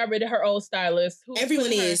glad she got rid of her old stylist. Who was Everyone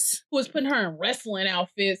putting her- is. who was putting her in wrestling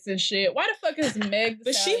outfits and shit. Why the fuck is Meg Thee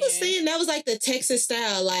But she was Stallion? saying that was like the Texas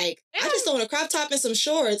style. Like, I And just want a crop top and some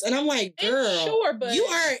shorts. And I'm like, And girl, sure, but you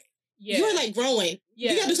are like growing.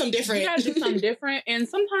 yeah. You gotta do something different. You gotta do something different, and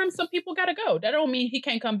sometimes some people gotta go. That don't mean he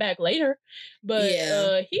can't come back later, but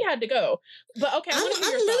Yeah. he had to go. But okay, I I'm wanna hear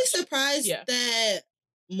your really thoughts. surprised Yeah. that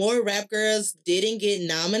more rap girls didn't get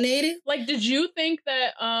nominated. Like, did you think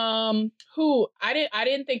that I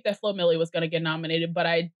didn't think that Flo Milli was gonna get nominated, but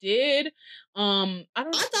I did. I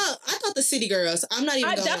thought the City Girls. I'm not even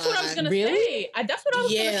gonna that's lie. what I was gonna Really? say. That's what I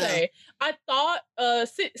was gonna say. I thought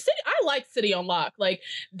City. I like City on Lock. Like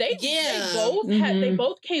they both they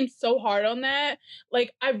both came so hard on that.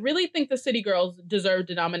 Like I really think the City Girls deserved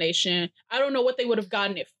a nomination. I don't know what they would have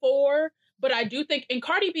gotten it for, but I do think. And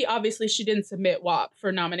Cardi B, obviously, she didn't submit WAP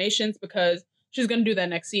for nominations because she's gonna do that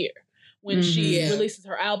next year when she releases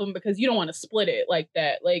her album, because you don't want to split it like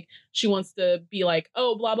that. Like she wants to be like,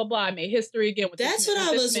 oh, blah blah blah, I made history again with that's what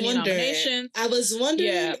I was wondering. I was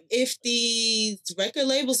wondering if these record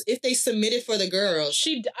labels, if they submitted for the girls.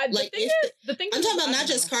 The thing I'm talking about not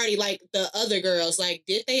just Cardi, like the other girls. Like,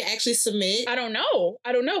 did they actually submit? I don't know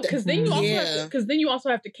because then you also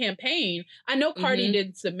have to campaign. I know Cardi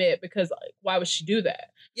didn't submit because like, why would she do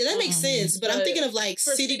that? Yeah, that makes sense. But I'm thinking of like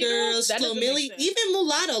City Girls, Flo Milli, even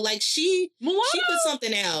Mulatto. Like she put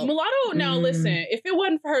something out. Mulatto. Now listen, if it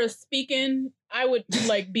wasn't for her speaking, I would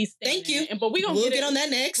like be standing. Thank you. But we'll get on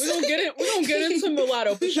that next. We're gonna get into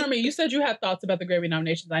Mulatto. But Sharmeen, you said you had thoughts about the Grammy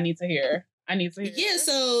nominations. I need to hear. Yeah,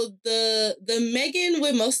 so the Megan,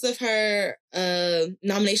 with most of her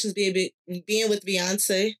nominations being with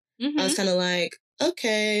Beyonce, I was kind of like,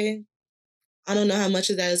 okay, I don't know how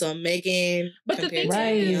much of that is on Megan compared to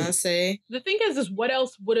Beyonce. The thing is what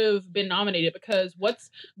else would have been nominated? Because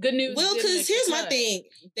what's good news? Well, because here's my thing.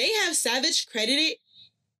 They have Savage credited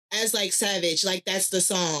as like Savage, like that's the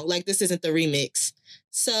song. Like this isn't the remix.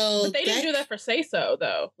 So but they didn't do that for Say So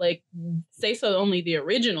though. Like Say So, only the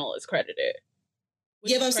original is credited.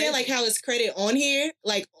 Yeah, but I'm saying like how it's credited on here,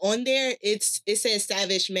 like on there, it says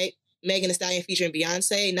Savage Megan Thee Stallion featuring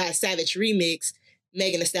Beyonce, not Savage remix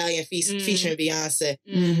Megan Thee Stallion featuring Beyonce.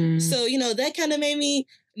 Mm-hmm. So that kind of made me,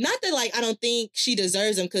 not that like I don't think she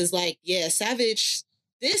deserves them, because like Savage,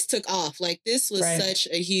 this took off. Like this was such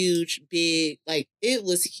a huge, big, like it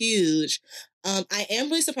was huge. I am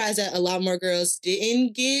really surprised that a lot more girls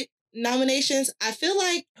didn't get nominations. I feel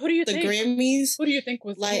like Grammys. Who do you think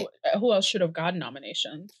was like? Who else should have gotten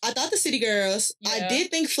nominations? I thought the City Girls. Yeah. I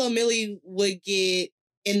did think Flo Milli would get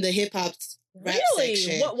in the hip hop rap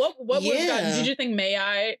section. What was gotten? Did you think May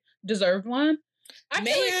I deserved one? I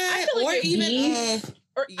feel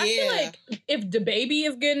like if DaBaby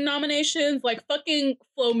is getting nominations, like fucking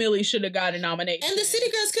Flo Milli should have got a nomination, and the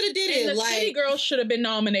City Girls could have did it. And the City Girls should have been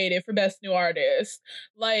nominated for Best New Artist.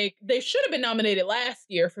 Like they should have been nominated last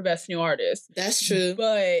year for Best New Artist. That's true.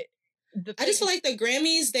 But I just feel like the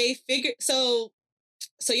Grammys, they figured so.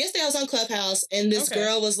 Yesterday I was on Clubhouse and this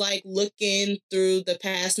girl was like looking through the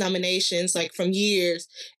past nominations, like from years,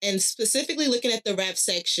 and specifically looking at the rap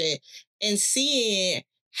section and seeing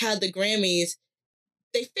how the Grammys,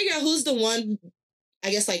 they figure out who's the one,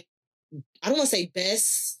 I guess, like, I don't want to say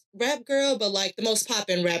best rap girl, but like the most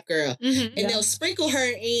poppin' rap girl. Mm-hmm. And they'll sprinkle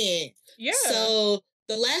her in. Yeah. So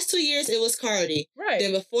the last 2 years it was Cardi. Right.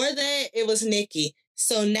 Then before that it was Nicki.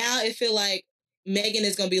 So now it feel like Megan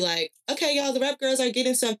is going to be like, okay, y'all, the rap girls are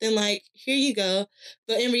getting something, like, here you go.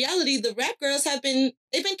 But in reality, the rap girls they've been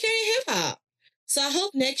carrying hip hop. So I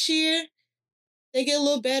hope next year they get a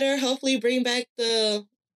little better. Hopefully bring back the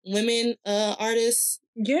women artists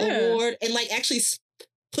award and like actually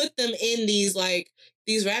put them in these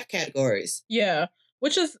rap categories. Yeah.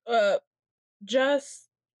 Which is just,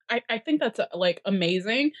 I think that's like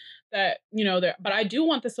amazing that, but I do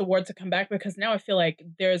want this award to come back, because now I feel like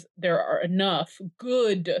there's enough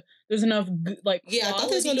good like, I thought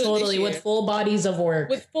there's gonna totally with full bodies of work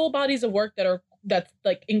that's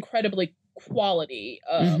like incredibly quality.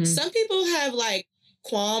 Some people have like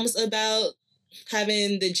qualms about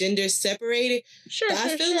having the genders separated. Sure,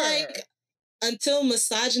 I feel like until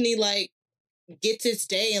misogyny like gets its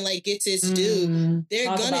day and like gets its due, they're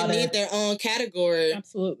gonna need their own category,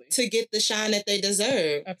 absolutely, to get the shine that they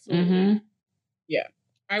deserve. Absolutely, yeah.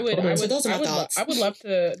 I would those are my thoughts. I would love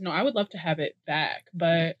to have it back,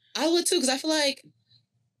 but I would too, because I feel like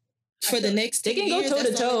the next they can go toe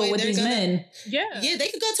to toe with these men. Yeah, they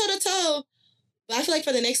can go toe to toe. But I feel like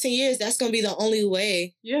for the next 10 years, that's gonna be the only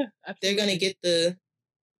way. Yeah, they're gonna get the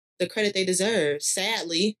credit they deserve.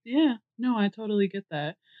 Sadly. Yeah. No, I totally get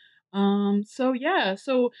that. So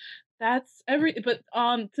that's but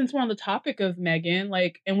since we're on the topic of Megan,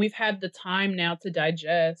 like, and we've had the time now to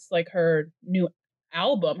digest like her new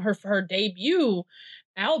album, her debut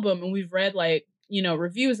album, and we've read like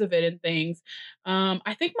reviews of it and things.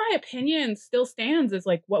 I think my opinion still stands as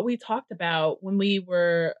like what we talked about when we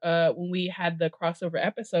had the crossover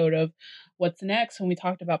episode of What's Next, when we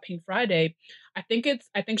talked about Pink Friday. I think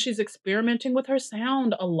she's experimenting with her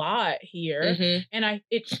sound a lot here. Mm-hmm. And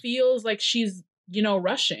it feels like she's,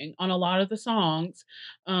 rushing on a lot of the songs.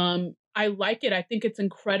 I like it. I think it's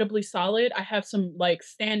incredibly solid. I have some like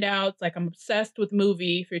standouts. Like I'm obsessed with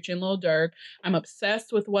Movie featuring Lil Durk. I'm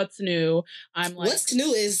obsessed with What's New. I'm like What's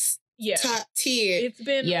New is top tier. It's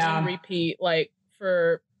been on repeat like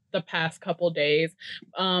for the past couple days.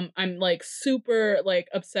 I'm like super like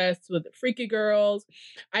obsessed with Freaky Girls.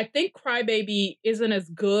 I think Crybaby isn't as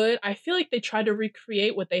good. I feel like they tried to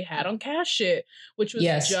recreate what they had on Cash Shit, which was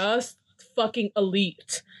just fucking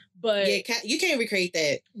elite. But you can't recreate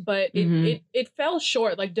that. But it fell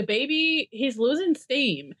short. Like DaBaby, he's losing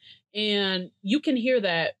steam, and you can hear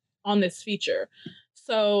that on this feature.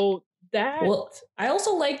 So that. Well, I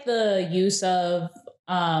also like the use of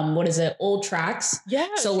old tracks. Yeah.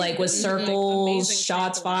 So like with circles,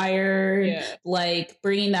 shots fired, like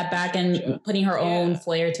bringing that back and putting her own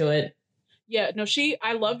flair to it. Yeah. No,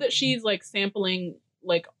 I love that she's like sampling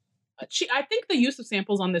like. I think the use of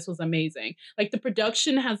samples on this was amazing. Like the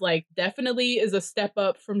production has like definitely is a step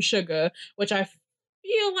up from Suga, which I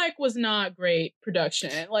feel like was not great production.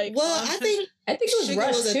 Like, well, I think it was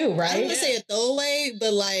rushed too, right? I don't want to say a throwaway,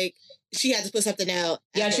 but like she had to put something out.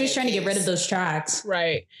 Yeah, she was trying to get rid of those tracks,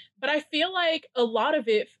 right? But I feel like a lot of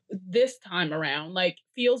it this time around like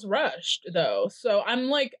feels rushed though. So I'm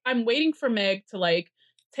waiting for Meg to like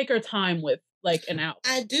take her time with like an album.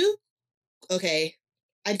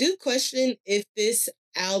 I do question if this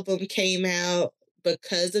album came out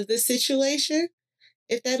because of the situation,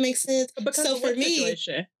 if that makes sense. So for me,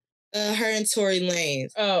 her and Tory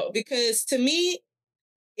Lanez. Oh. Because to me,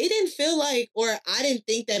 it didn't feel like, or I didn't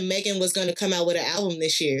think that Megan was going to come out with an album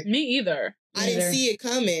this year. Me either. I didn't see it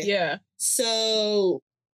coming. Yeah. So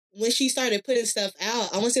when she started putting stuff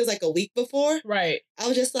out, I want to say it was like a week before. Right. I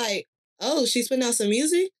was just like, oh, she's putting out some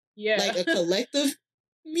music? Yeah. Like a collective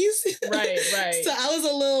music. Right. So I was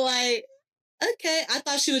a little like, okay. I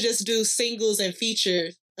thought she would just do singles and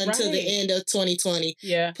features until the end of 2020.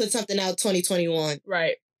 Yeah. Put something out 2021.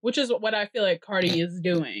 Right. Which is what I feel like Cardi is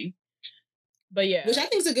doing. But yeah. Which I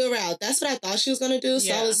think is a good route. That's what I thought she was going to do.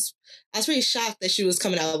 So I was pretty shocked that she was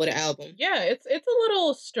coming out with an album. Yeah, it's a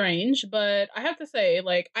little strange, but I have to say,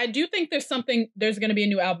 like, I do think there's going to be a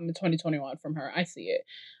new album in 2021 from her. I see it.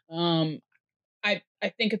 I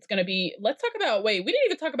think it's going to be, let's talk about, we didn't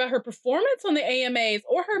even talk about her performance on the AMAs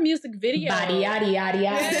or her music video. Body, yaddy, yaddy,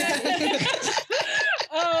 yaddy.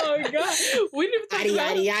 Oh, God. We didn't even talk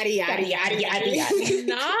about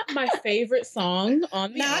not my favorite song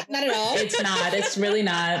on the album. Not at all. It's not. It's really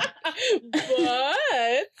not.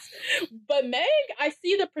 But Meg, I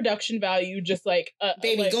see the production value just like...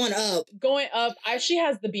 Baby, like, going up. She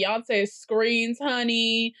has the Beyonce screens,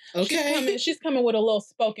 honey. Okay. She's coming with a little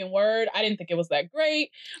spoken word. I didn't think it was that great,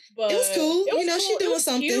 but... It was cool. She's doing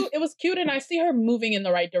something. Cute. It was cute, and I see her moving in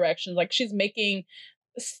the right direction. Like, she's making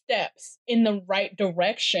steps in the right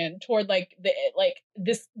direction toward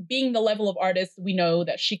this being the level of artist we know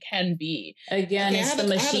that she can be. Again, it's the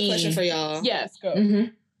machine. I have a question for y'all. Yes, go. Mm-hmm.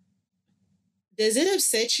 Does it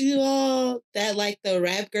upset you all that like the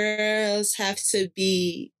rap girls have to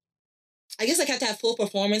be, I guess, like have to have full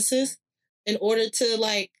performances in order to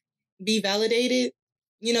like be validated?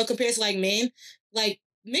 Compared to like men, like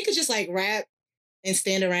men could just like rap and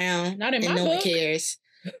stand around, not in and my no book. one cares.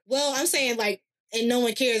 Well, I'm saying like, and no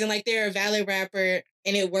one cares, and like they're a valid rapper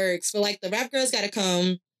and it works. But like the rap girls got to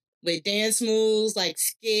come with dance moves, like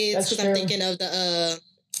skits. Because I'm thinking of the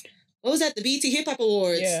what was that? The BET Hip Hop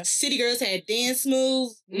Awards. Yeah. City Girls had dance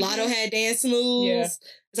moves. Mm-hmm. Lotto had dance moves. Yeah.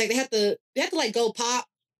 It's like they have to like go pop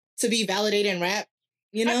to be validated and rap.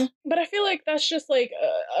 But I feel like that's just like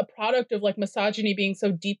a product of like misogyny being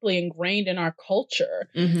so deeply ingrained in our culture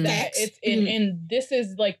that it's and this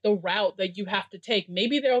is like the route that you have to take.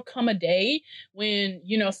 Maybe there'll come a day when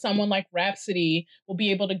someone like Rhapsody will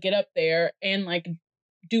be able to get up there and like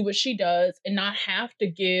do what she does and not have to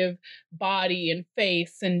give body and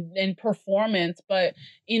face and performance, but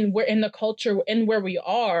in the culture and where we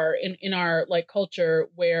are in our like culture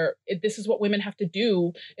where this is what women have to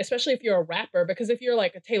do, especially if you're a rapper, because if you're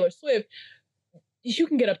like a Taylor Swift, you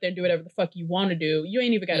can get up there and do whatever the fuck you want to do. You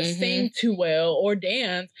ain't even got to sing too well or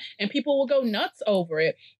dance, and people will go nuts over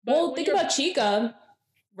it. But think about Chica.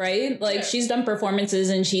 right? Like Yeah. she's done performances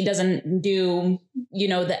and she doesn't do,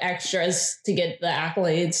 the extras to get the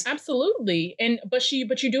accolades. Absolutely. But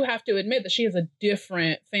you do have to admit that she has a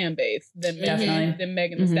different fan base than Definitely.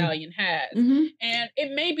 Megan Thee Stallion has. Mm-hmm. And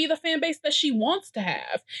it may be the fan base that she wants to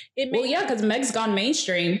have. Well, yeah, because Meg's gone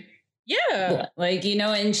mainstream. Yeah. Like,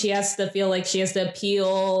 and she has to feel like she has to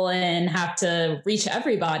appeal and have to reach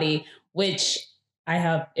everybody, which I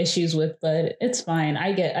have issues with, but it's fine.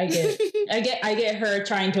 I get her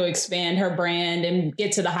trying to expand her brand and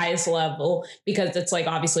get to the highest level because it's like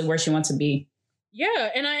obviously where she wants to be. Yeah,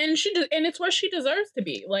 and it's where she deserves to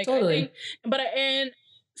be. Like, totally.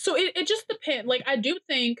 So it just depends. Like, I do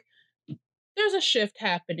think there's a shift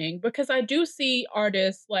happening because I do see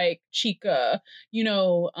artists like Chica,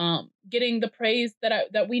 getting the praise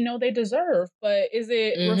that we know they deserve. But is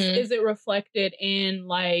it reflected in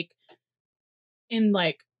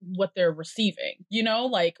what they're receiving?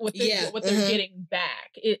 Like what they're getting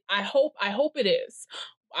back? I hope it is.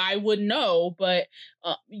 I would know, but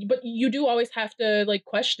you do always have to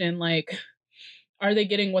question are they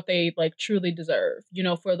getting what they truly deserve,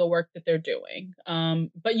 for the work that they're doing?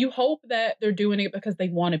 But you hope that they're doing it because they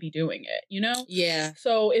want to be doing it, Yeah.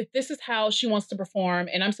 So if this is how she wants to perform,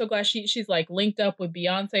 and I'm so glad she's linked up with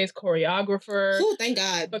Beyonce's choreographer. Oh, thank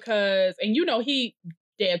God. Because, and he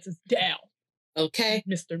dances down. Okay.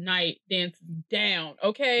 Mr. Knight dances down.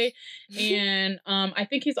 Okay. And I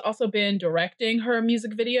think he's also been directing her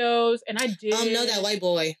music videos. And I did know that white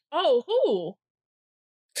boy. Oh, who?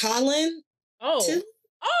 Colin. Oh. Too?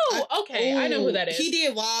 Oh, okay. I know who that is. He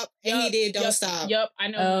did WAP and he did Don't Stop. Yep, I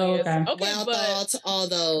know who he is. Okay, Wild Thoughts, all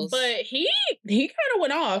those. But he kind of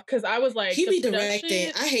went off because I was like, he be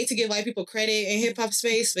directing. I hate to give white people credit in hip hop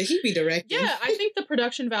space, but he be directing. Yeah, I think the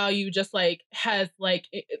production value just has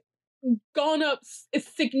gone up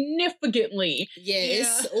significantly. Yeah,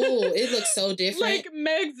 it looks so different. Like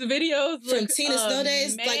Meg's videos from Tina Snow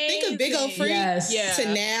days. Like think of Big O Free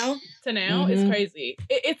to now. To now, it's crazy.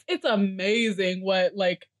 It's amazing what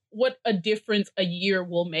a difference a year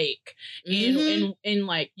will make in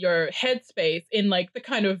your headspace, in the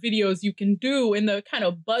kind of videos you can do, in the kind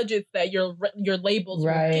of budgets that your labels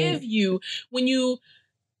will give you when you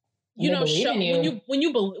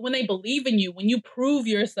when they believe in you, when you prove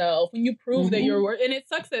yourself, when you prove that you're worth. And it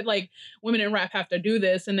sucks that women in rap have to do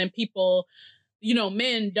this, and then people,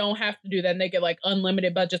 men don't have to do that, and they get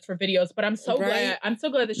unlimited budgets for videos. But I'm so glad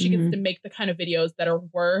that she gets to make the kind of videos that are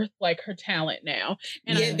worth her talent now.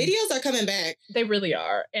 And videos are coming back. They really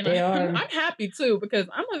are, and I'm happy too because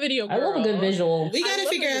I'm a video girl. I love a good visual. We got to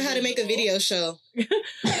figure out how to make a video show.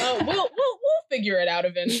 We'll figure it out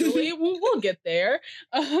eventually. We'll get there.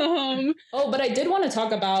 But I did want to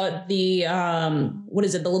talk about the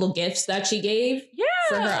the little gifts that she gave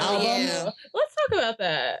for her album. Yeah. Let's talk about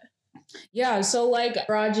that. Yeah, so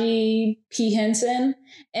Raji P. Henson,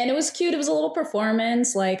 and it was cute. It was a little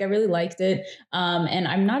performance. I really liked it. And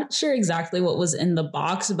I'm not sure exactly what was in the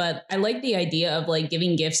box, but I like the idea of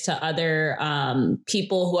giving gifts to other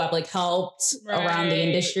people who have helped around the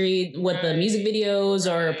industry with the music videos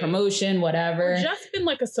or promotion, whatever. Or just been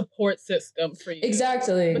a support system for you.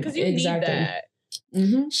 Exactly. Because you need that.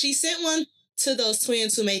 Mm-hmm. She sent one to those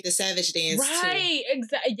twins who made the Savage dance, right?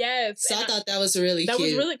 Exactly. Yes. So I thought that was really cute. That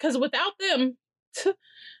was really, because without them,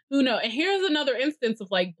 who knows? And here's another instance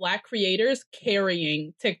of Black creators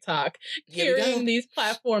carrying TikTok, carrying these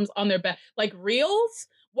platforms on their back, Reels.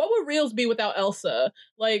 What would Reels be without Elsa?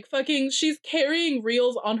 She's carrying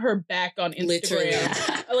Reels on her back on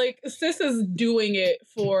Instagram. Sis is doing it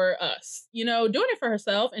for us, doing it for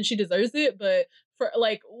herself, and she deserves it. But for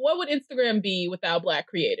what would Instagram be without Black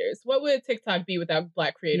creators? What would TikTok be without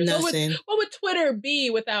Black creators? Nothing. What would Twitter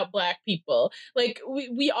be without Black people?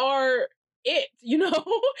 We are it,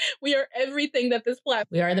 we are everything that this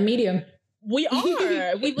platform. We are the medium. We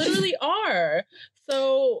are. We literally are.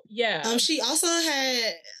 So yeah. She also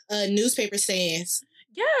had newspaper stands.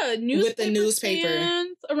 Yeah, with the newspaper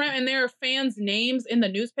around, and there are fans' names in the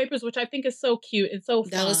newspapers, which I think is so cute and so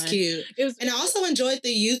fun. That was cute. And I also enjoyed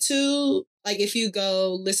the YouTube. If you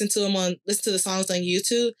go listen to the songs on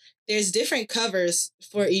YouTube, there's different covers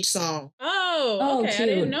for each song. Oh, okay. Cute.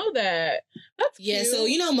 I didn't know that. That's cute. Yeah, so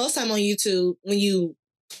most time on YouTube, when you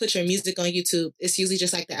put your music on YouTube, it's usually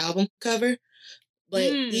just the album cover. But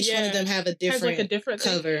each one of them have a different,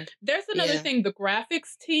 cover. Thing. There's another thing, the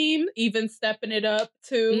graphics team even stepping it up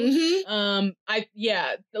too. Mm-hmm.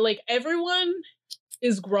 Everyone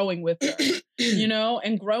is growing with her,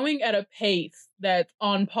 and growing at a pace that's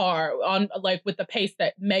on par with the pace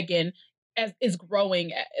that Megan is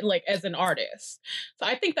growing at, as an artist. So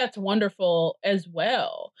I think that's wonderful as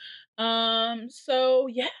well. So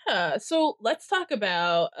yeah. So let's talk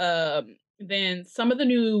about then some of the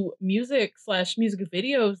new music / music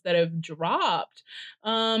videos that have dropped.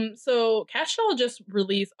 So Cash Doll just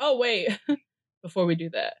released. Oh wait, before we do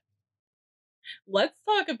that, let's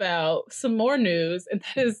talk about some more news, and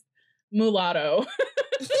that is Mulatto.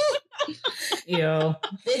 Yo,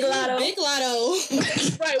 Big Lotto. Big Lotto.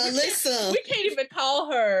 Right, Alyssa. we can't even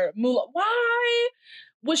call her Mulatto. Why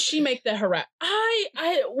would she make that her rap? I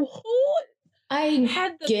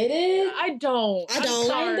had the, get it. I don't. I don't.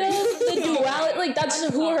 Kind of the duality, like that's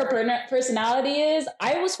I'm who her sorry. personality is.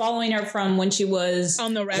 I was following her from when she was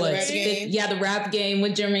On the rap game? the rap game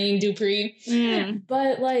with Jermaine Dupri. Mm.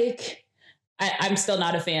 But like, I'm still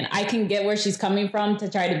not a fan. I can get where she's coming from to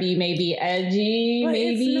try to be maybe edgy, But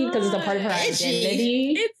maybe because it's a part of her edgy.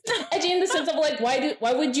 identity. It's not. Edgy in the sense of like,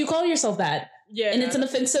 why would you call yourself that? Yeah, And it's an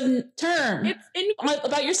offensive term it's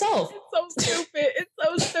about yourself. It's so stupid. It's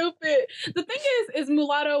so stupid. The thing is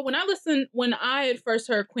Mulatto, when I had first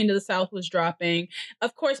heard Queen of the South was dropping,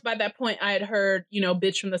 of course, by that point I had heard,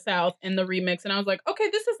 Bitch from the South and the remix, and I was like, okay,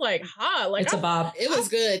 this is like hot. Like It's a bop. It was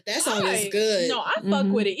good. That song was good. No, I fuck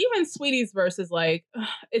with it. Even Sweetie's verse is like,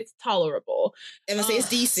 it's tolerable. I'm gonna say it's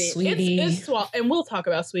decent. Sweetie. And we'll talk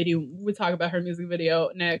about Sweetie. We'll talk about her music video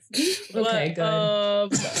next. Okay,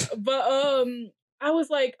 good. But I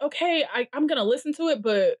was like, okay, I'm gonna listen to it,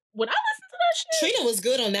 but when I listened to that shit, Trina was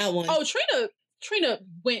good on that one. oh, Trina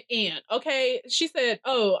went in. Okay, she said,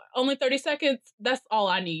 "Oh, only 30 seconds. That's all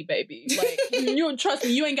I need, baby. Like, you trust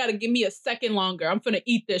me. You ain't got to give me a second longer. I'm finna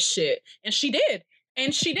eat this shit." And she did.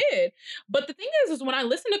 But the thing is when I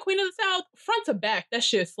listen to Queen of the South, front to back, that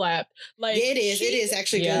shit slapped. Like, yeah, it is. It is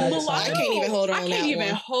actually Yeah, good. it's I can't even hold her on I can't that even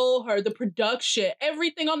one. hold her. The production,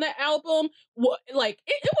 everything on that album, like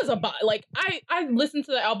it was like I listened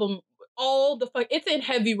to the album all the fuck. It's in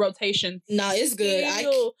heavy rotation. No, it's good.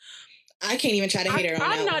 Still. I can't even try to hit her on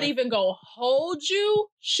that I'm not one. even gonna hold you.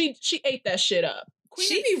 She ate that shit up.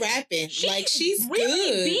 She be rapping. Like, she's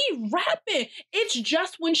really good. be rapping. It's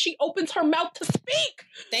just when she opens her mouth to speak.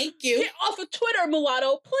 Thank you. Get off of Twitter,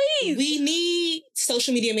 Mulatto, please. We need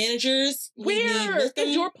social media managers. Where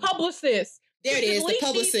is your publicist? There it is, the Delete these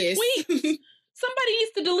publicist. tweets. Somebody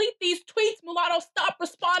needs to delete these tweets, Mulatto. Stop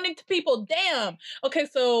responding to people. Damn. Okay,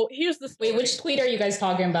 so here's the story. Wait, which tweet are you guys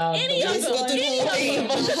talking about? Any The of Let's them. go through the Any whole of thing.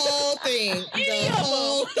 them. The whole thing. Any The of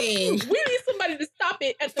whole them. thing. We need somebody to stop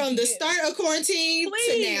it at From the beginning. start of quarantine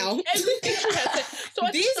Please. to now. Everything she has to. So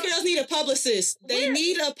at the These start- girls need a publicist. They Where?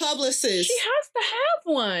 need a publicist. She has to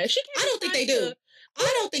have one. She can't. I don't think they sign do. to-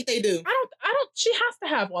 I don't think they do. I don't. She has to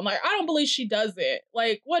have one. Like, I don't believe she does it.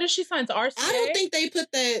 Like, what is she signed to RCA? I don't think they put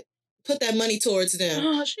that money towards them.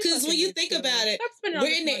 Oh, she 'Cause fucking when you needs think to. about it, Stop spending all We're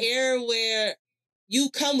this in the money. era where you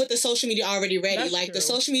come with the social media already ready. That's Like, the true.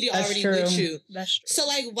 social media That's already true. with you. That's true. So,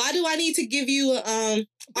 like, why do I need to give you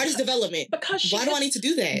artist development? Because she Why do I need to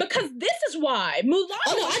do that? Because this is why Mulatto.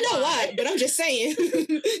 Oh no, I know why, but I'm just saying.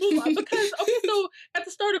 Mulatto, because okay, so at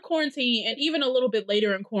the start of quarantine and even a little bit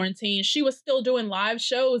later in quarantine, she was still doing live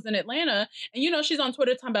shows in Atlanta. And she's on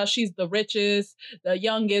Twitter talking about she's the richest, the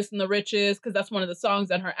youngest, and the richest, because that's one of the songs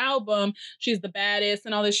on her album. She's the baddest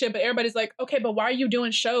and all this shit. But everybody's like, okay, but why are you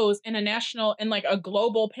doing shows in a national and like a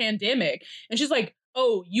global pandemic? And she's like,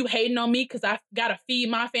 oh, you hating on me because I gotta feed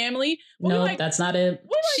my family? Well, No, we're like, that's not it. we're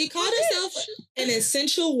like, She called bitch. herself an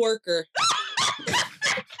essential worker.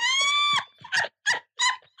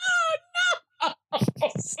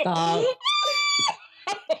 Stop.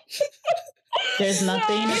 There's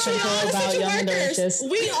nothing No, Bitch, we essential all about essential Young and the workers. Richest.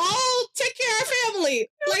 We all take care of our family.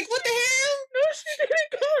 Like, what the hell? No, she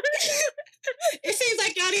didn't call herself. It seems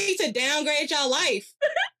like y'all need to downgrade y'all life.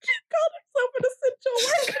 She called herself an essential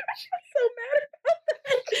worker. I'm so mad about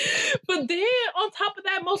that. But then, on top of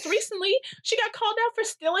that, most recently, she got called out for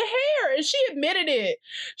stealing hair, and she admitted it.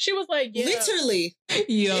 She was like, "Yeah." Literally. Yo,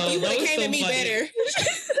 If you would have came at me better.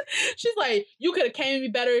 She's like, "You could have came at me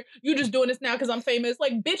better. You just doing this now because I'm famous."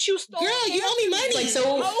 Like, bitch, you stole. Girl, you hair owe me from money. Like, You so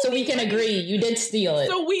owe we me can money. agree you did steal it.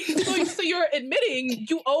 So you're admitting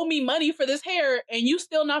you owe me money for this hair, and you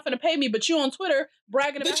still not gonna pay me, but you on Twitter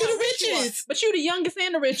bragging about But you how the rich you are. richest. But you the youngest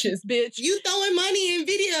and the richest, bitch. You throwing money in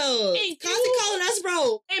videos. And Constantly you- calling us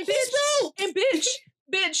broke. and Who's bitch, broke? and bitch,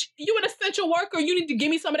 you an essential worker. You need to give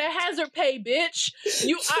me some of that hazard pay, bitch.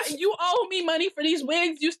 You owe me money for these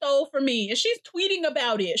wigs you stole from me. And she's tweeting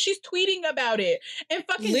about it. And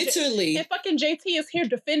fucking Literally. and fucking JT is here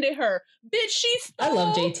defending her. Bitch, she stole. I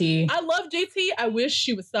love JT. I love JT. I wish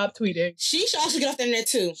she would stop tweeting. She should also get off the internet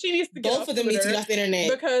too. She needs to get Both off of them need to Twitter get off the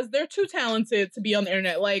internet. because they're too talented to be on the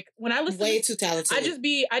internet. Like when I listen, Way too talented. I just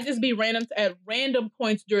be random at random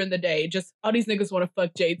points during the day. Just all these niggas want to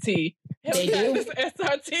fuck JT. They do? At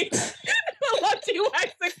XRT. I love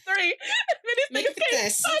TY63. And then these Make niggas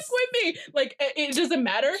can't success. fuck with me. Like, it doesn't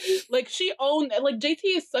matter. Like, she owned, like, JT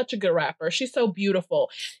is such a good rapper. She's so beautiful.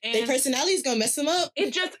 And Their personality is gonna mess them up.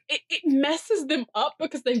 it just, it messes them up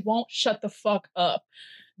because they won't shut the fuck up.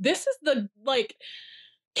 This is the, like,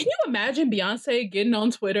 can you imagine Beyonce getting on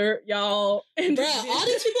Twitter, y'all? And Bruh, all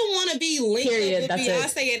these people want to be linked Period, up with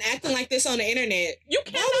that's Beyonce and acting like this on the internet. you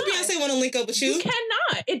Why cannot. would Beyonce want to link up with you? You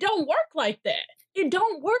cannot. It don't work like that. It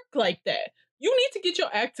don't work like that. You need to get your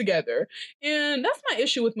act together. And that's my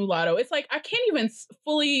issue with Mulatto. It's like, I can't even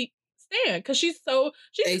fully stand because she's like,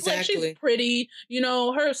 Exactly. she's pretty. You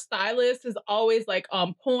know, her stylist is always like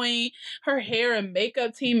on point. Her hair and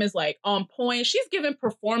makeup team is like on point. She's giving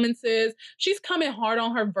performances. She's coming hard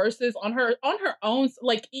on her verses, on her own,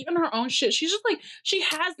 like even her own shit. She's just like, she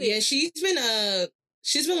has it. Yeah, she's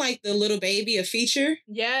been like the little baby of feature.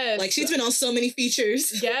 Yes. Like she's been on so many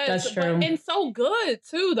features. Yes. That's true. And so good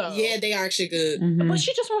too, though. Yeah, they are actually good. Mhm. But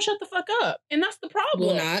she just won't shut the fuck up. And that's the problem.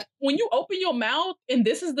 Will not. When you open your mouth and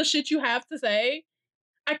this is the shit you have to say,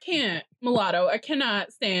 I can't, Mulatto. I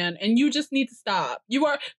cannot stand. And you just need to stop. Pay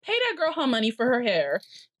that girl her money for her hair.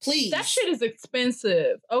 Please. That shit is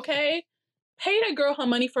expensive, okay? Pay that girl her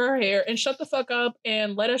money for her hair and shut the fuck up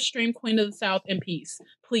and let us stream Queen of the South in peace.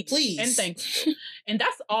 Please. Please. And thank you. And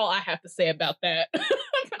that's all I have to say about that.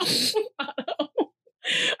 About Mulatto.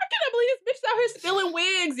 I cannot believe this bitch out here stealing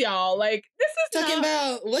wigs, y'all. Like, this is Talking not...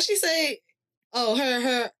 about, what she say? Oh,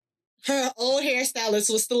 her old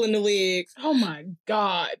hairstylist was still in the wigs. Oh my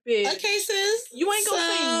God, bitch. Okay, sis. You ain't gonna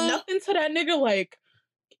say So- nothing to that nigga like,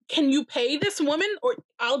 can you pay this woman or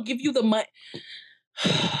I'll give you the money?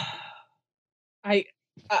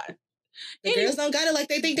 The girls don't got it like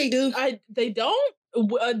they think they do. They don't.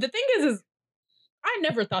 The thing is I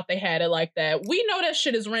never thought they had it like that. We know that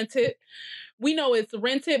shit is rented. We know it's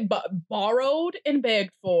rented, but borrowed and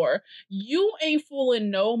begged for. You ain't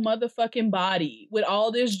fooling no motherfucking body with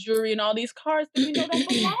all this jewelry and all these cars that we know don't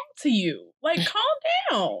belong to you. Like, calm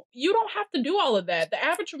down. You don't have to do all of that. The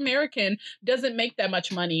average American doesn't make that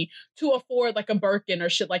much money to afford like a Birkin or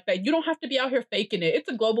shit like that. You don't have to be out here faking it. It's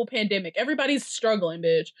a global pandemic. Everybody's struggling,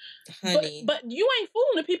 bitch. Honey. But you ain't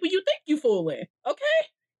fooling the people you think you fooling, okay?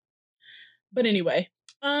 But anyway,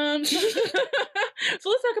 so let's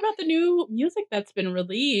talk about the new music that's been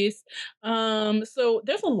released. So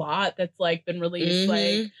there's a lot that's like been released,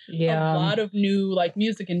 like a lot of new like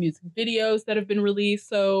music and music videos that have been released.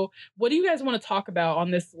 So what do you guys want to talk about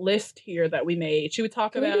on this list here that we made? Should we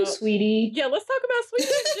talk Can about we do Sweetie? Yeah, let's talk about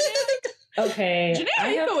Sweetie. Okay.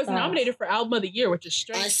 Janae Aiko was nominated for Album of the Year, which is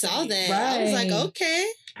strange. I saw to me. that. I was like, Right. okay.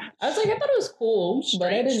 I was like, I thought it was cool, but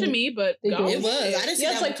I Strange didn't. to me, but think go It was. ahead. I didn't see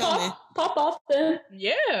Yeah, that it's like one coming. pop off then.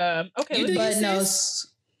 Yeah. Okay. You let's- do But no. sis?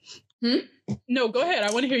 No, go ahead.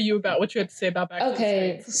 I want to hear you about what you had to say about Back to the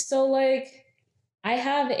Okay, States. so like, I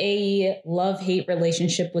have a love-hate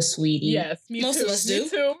relationship with Sweetie. Yes, me Most too. of us Me do.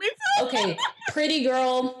 too. Me too. Okay, pretty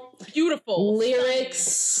girl, Beautiful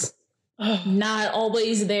lyrics Stunning. not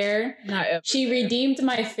always there. Not ever. She redeemed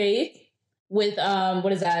my faith with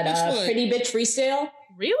what is that? Which one? Pretty Bitch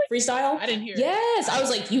Really? freestyle. I didn't hear. Yes, I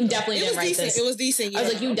was like, you definitely It didn't was write decent. this. It was decent. I was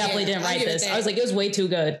yeah. like, you definitely Yeah, didn't I'll write give it this. that. I was like, it was way too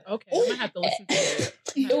good. Okay, I'm gonna have to listen to it.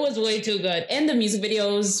 It was way too good, and the music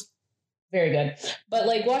videos very good. But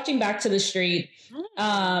like watching Back to the Street,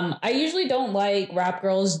 I usually don't like rap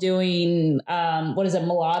girls doing what is it,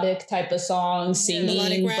 melodic type of songs, Yeah, singing,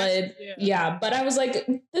 melodic rap. but Yeah. but I was like,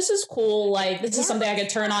 this is cool. Like this is something I could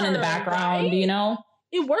turn on in the background, Right? you know?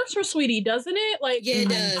 It works for Sweetie, doesn't it? Like, Yeah,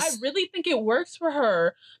 it I does. really think it works for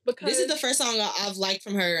her because This is the first song I've liked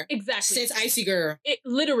from her exactly since Icy Girl. it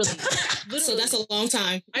literally. So that's a long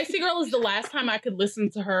time. Icy Girl is the last time I could listen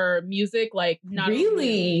to her music, like not on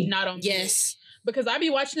Really? mute, not on mute. Yes. Because I be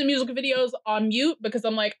watching the music videos on mute because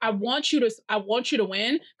I'm like, I want you to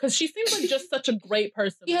win because she seems like just such a great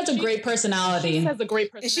person. She has a great She personality. has a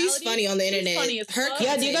great And personality. she's funny on the She's internet. funny as Her fuck.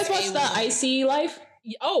 Yeah, do you guys watch the A1. Icy Life?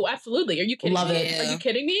 Oh, absolutely. Are you kidding Love me? it. Are you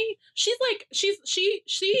kidding me? She's like, she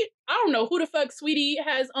I don't know who the fuck Sweetie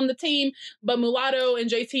has on the team, but Mulatto and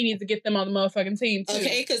JT need to get them on the motherfucking team too.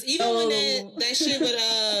 Okay, because even Oh. when that shit with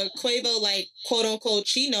Quavo, like quote unquote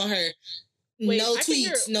cheating on her, Wait, no I can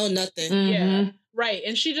hear- tweets, no nothing. Mhm. Yeah. Right.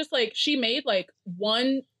 And she just like, she made like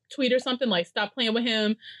one tweet or something like, stop playing with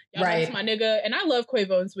him. Y'all know Right. it's my nigga. And I love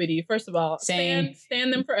Quavo and Sweetie, first of all. Same.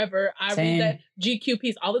 Stand them forever. I Same. read that GQ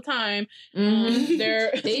piece all the time. Mhm.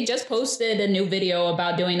 They're They just posted a new video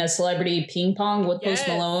about doing a celebrity ping pong with Post Yes.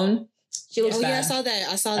 Malone. She looks Oh yeah, I bad, saw that.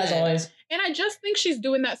 I saw as that. always. and I just think she's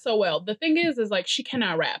doing that so well. The thing is like she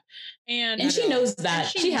cannot rap. And And she knows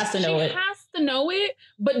that. and She has to know it. She has to know it.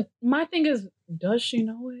 But my thing is, does she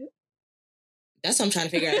know it? That's what I'm trying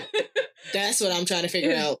to figure out. That's what I'm trying to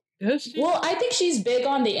figure out. Well, I think she's big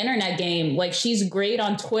on the internet game. Like, she's great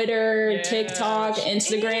on Twitter, TikTok,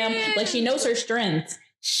 Instagram. Like, she knows her strength.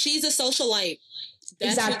 She's a socialite.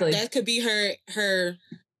 Exactly. That could be her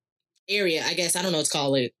area, I guess. I don't know what to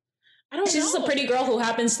call it. She's just a pretty girl who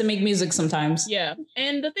happens to make music sometimes. Yeah.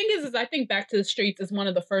 And the thing is I think Back to the Streets is one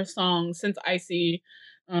of the first songs since Icy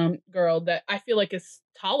Girl that I feel like is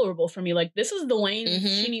tolerable for me. Like, this is the lane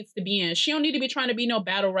she needs to be in. She don't need to be trying to be no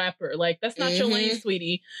battle rapper. Like, that's not your lane,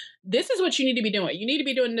 sweetie. This is what you need to be doing. You need to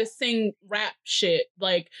be doing this sing rap shit.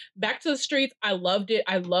 Like, Back to the Streets, I loved it.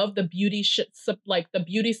 I love the beauty like the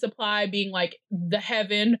beauty supply being like the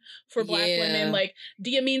heaven for Black women. Like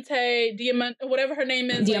Diamante, whatever her name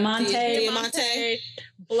is. Diamante.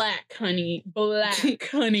 Black, honey. Black,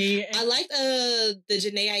 honey. I like the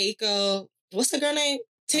Jhené Aiko. What's the girl name?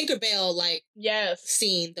 Tinkerbell, like,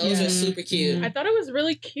 scene. Those are super cute. I thought it was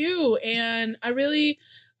really cute, and I really,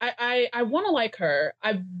 I want to like her.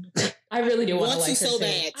 I really do want to like her so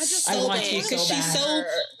bad. I want to because she's so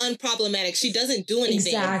unproblematic. She doesn't do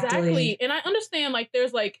anything. Exactly. And I understand, like,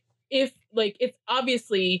 there's like, if like it's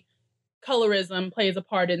obviously colorism plays a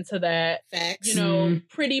part into that. Facts. You know,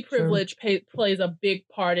 pretty privilege plays a big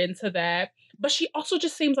part into that. But she also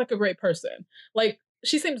just seems like a great person. Like,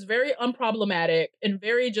 she seems very unproblematic and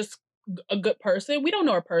very just a good person. We don't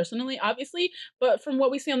know her personally, obviously, but from what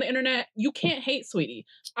we see on the internet, you can't hate Sweetie.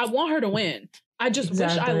 I want her to win. I just wish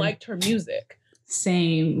I liked her music.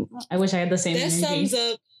 Same. I wish I had the same energy. Sums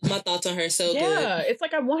up my thoughts on her so good. Yeah, it's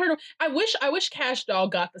like I want her to. I wish Cash Doll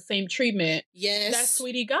got the same treatment that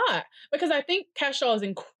Sweetie got, because I think Cash Doll is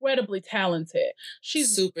incredibly talented. She's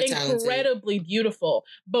super incredibly beautiful.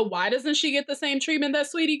 But why doesn't she get the same treatment that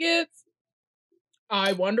Sweetie gets?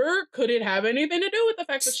 I wonder, could it have anything to do with the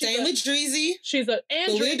fact that she's with Dreezy? But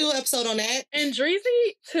we'll do an episode on that. And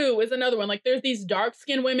Dreezy too is another one. Like, there's these dark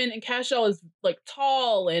skinned women, and Cash Doll is like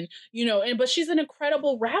tall, and but she's an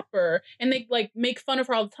incredible rapper, and they like make fun of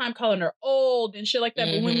her all the time, calling her old and shit like that.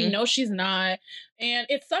 But when we know she's not, and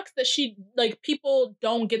it sucks that people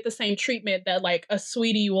don't get the same treatment that like a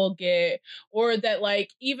Sweetie will get, or that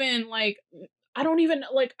like even like I don't even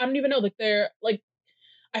know, like they're like.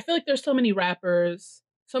 I feel like there's so many rappers,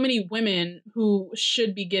 so many women who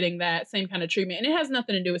should be getting that same kind of treatment. And it has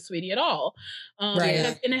nothing to do with Sweetie at all.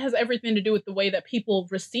 It has everything to do with the way that people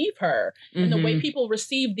receive her and the way people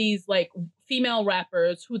receive these like female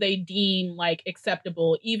rappers who they deem like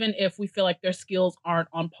acceptable, even if we feel like their skills aren't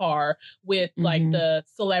on par with like the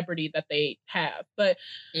celebrity that they have. But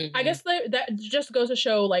I guess that just goes to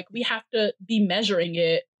show like we have to be measuring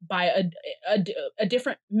it by a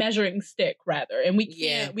different measuring stick rather. And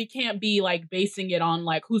we can't be like basing it on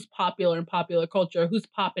like who's popular in popular culture, who's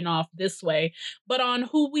popping off this way, but on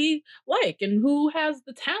who we like and who has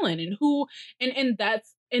the talent and who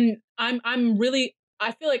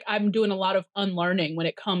I feel like I'm doing a lot of unlearning when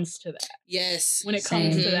it comes to that. Yes. When it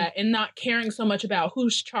comes to that, and not caring so much about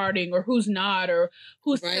who's charting or who's not, or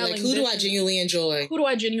who's selling. Like, who do I genuinely enjoy? Who do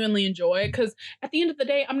I genuinely enjoy? Because at the end of the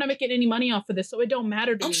day, I'm not making any money off of this, so it don't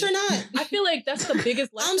matter to me. I'm sure not. I feel like that's the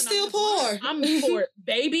biggest lesson. I'm still poor. I'm poor.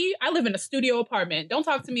 Baby, I live in a studio apartment. Don't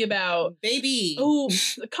talk to me about... Baby. Oh,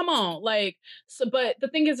 come on. Like, so, but the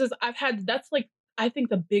thing is that's like, I think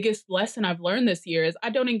the biggest lesson I've learned this year is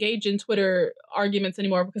I don't engage in Twitter arguments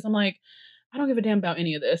anymore, because I'm like, I don't give a damn about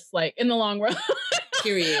any of this. Like, in the long run,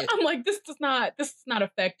 period. I'm like, this does not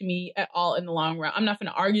affect me at all in the long run. I'm not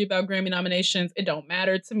going to argue about Grammy nominations. It don't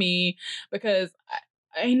matter to me, because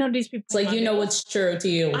I ain't none of these people. It's like, you know what's true to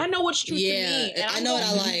you. I know what's true to me. And I know what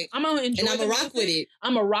I like. I'm gonna enjoy. And I'm gonna rock with it.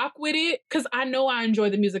 I'm gonna rock with it because I know I enjoy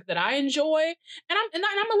the music that I enjoy, and I'm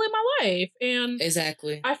gonna live my life. And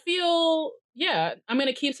exactly, I feel. Yeah, I'm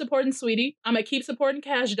gonna keep supporting Sweetie. I'm gonna keep supporting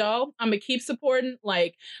Cash Doll. I'm gonna keep supporting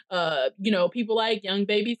like people like Young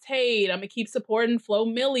Baby Tate. I'm gonna keep supporting Flo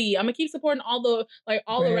Milli. I'm gonna keep supporting all the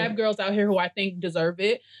rap girls out here who I think deserve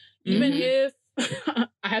it, even if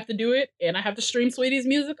I have to do it and I have to stream Sweetie's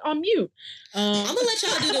music on mute. I'm gonna let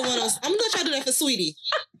y'all do I'm gonna let y'all do that for Sweetie.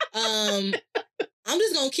 I'm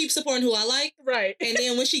just gonna keep supporting who I like, right? And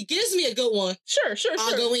then when she gives me a good one,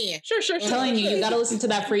 I'll go in. Sure. I'm telling you, you gotta listen to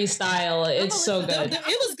that freestyle. It's so good. It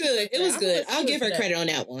was good. It was good. I'll give her credit on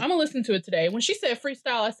that one. I'm gonna listen to it today. When she said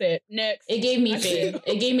freestyle, I said next. It gave me faith.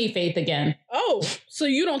 It gave me faith again. Oh, so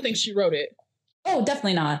you don't think she wrote it? Oh,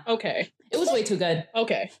 definitely not. Okay. It was way too good.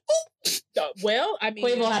 Okay. Well, I mean,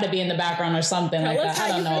 Quavo had to be in the background or something tell like us that. I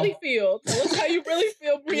how don't you know. really feel. Tell us how you really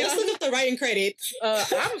feel, Let's Brianna. look up the writing credits.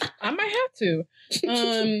 I might have to.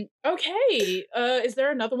 Okay. Is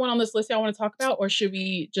there another one on this list y'all want to talk about, or should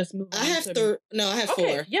we just move on? I have I have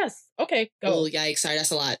Okay. 4. Yes. Okay. Go. Oh, yikes! Sorry,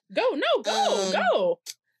 that's a lot. Go. No. Go. Go.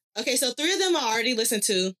 Okay, so 3 of them I already listened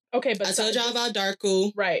to. Okay, but I told y'all about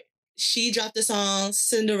Darko. Right. She dropped the song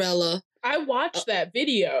Cinderella. I watched that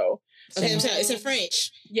video. Okay, it's in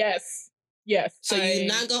French. Yes. Yes. So you're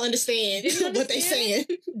not gonna understand what they saying.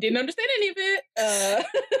 Didn't understand any of it.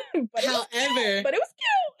 But However, but it was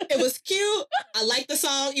cute. it was cute. I like the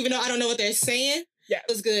song, even though I don't know what they're saying. Yeah.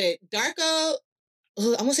 It was good. Darko,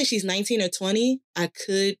 I want to say she's 19 or 20. I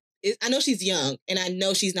know she's young, and I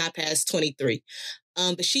know she's not past 23.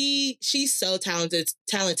 But she's so talented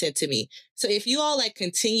to me. So if you all like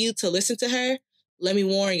continue to listen to her, let me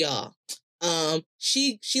warn y'all.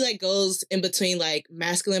 She like goes in between like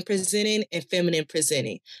masculine presenting and feminine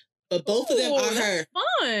presenting, but both of them are her.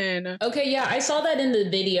 Fun. Okay, yeah, I saw that in the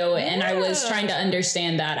video, and I was trying to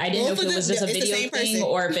understand that. I didn't know if it was just a video thing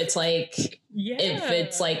or if it's like if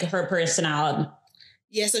it's like her personality.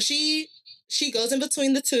 Yeah, so she goes in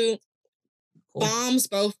between the two. Cool. Bombs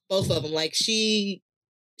both of them. Like she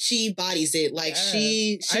bodies it. Like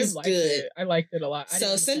she's good. It. I liked it a lot.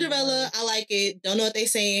 So Cinderella, I like it. Don't know what they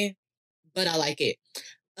saying, but I like it.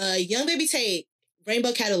 Young Baby Tate,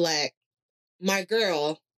 Rainbow Cadillac, my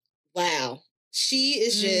girl. Wow, she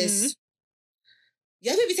is just.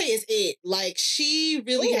 Young Baby Tate is it. Like she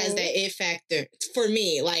really has that it factor for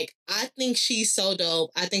me. Like I think she's so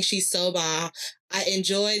dope. I think she's so bomb. I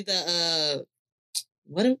enjoyed the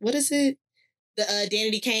what is it? The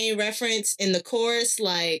Danity Kane reference in the chorus.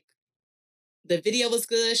 Like the video was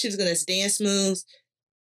good. She was gonna dance moves.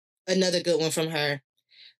 Another good one from her.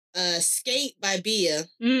 Skate by Bia.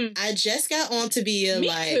 I just got on to Bia. Me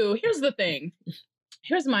too. Here's the thing.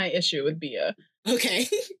 Here's my issue with Bia. Okay.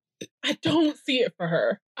 I don't see it for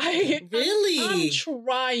her. Really? I'm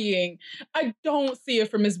trying. I don't see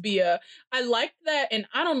it for Miss Bia. I like that, and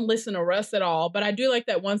I don't listen to Russ at all, but I do like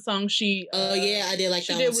that one song she. Oh yeah, I did like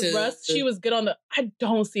that one too. She did with Russ. She was good on the. I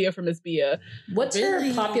don't see it for Miss Bia. What's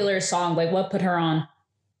her popular song? Like, what put her on?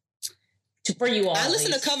 For you all, I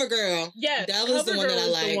listened to Cover Girl. Yeah, that was the one that I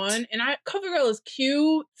liked. And Cover Girl is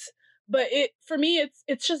cute. But for me,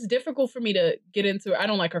 it's just difficult for me to get into it. I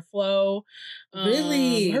don't like her flow.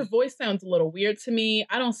 Really? Her voice sounds a little weird to me.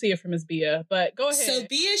 I don't see it from Miss Bia, but go ahead. So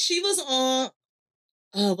Bia, she was on,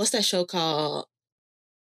 what's that show called?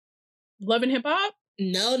 Love and Hip Hop?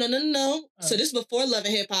 No. Oh. So this was before Love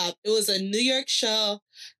and Hip Hop. It was a New York show.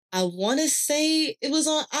 I want to say it was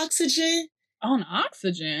on Oxygen. On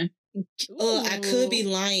Oxygen? Oh, I could be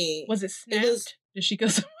lying. Was it Snapped? Did she go?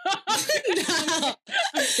 No,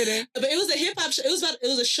 I'm kidding. But it was a hip hop show. It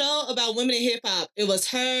was a show about women in hip hop. It was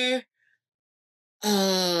her,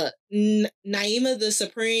 Naima the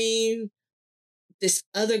Supreme, this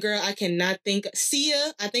other girl I cannot think.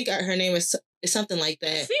 Sia, I think her name is something like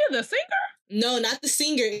that. Sia the singer? No, not the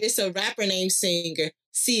singer. It's a rapper named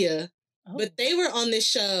Sia. Oh. But they were on this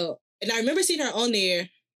show, and I remember seeing her on there.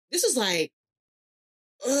 This was like.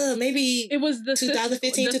 Maybe it was the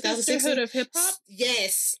 2015, 2016. Sisterhood of Hip Hop.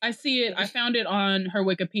 Yes, I see it. I found it on her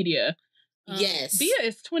Wikipedia. Yes, Bia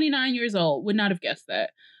is 29 years old. Would not have guessed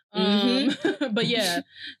that. But yeah,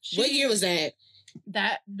 what year was that?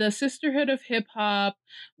 That the Sisterhood of Hip Hop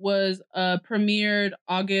was premiered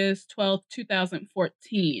August 12th,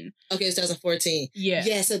 2014. Okay, it's 2014.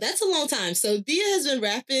 Yeah. So that's a long time. So Bia has been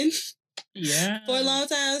rapping, for a long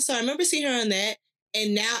time. So I remember seeing her on that,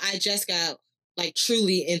 and now I just got. Like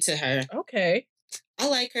truly into her. Okay. I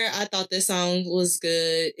like her. I thought this song was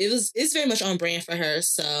good. It's very much on brand for her.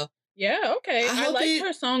 So yeah, okay. I liked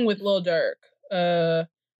her song with Lil Durk.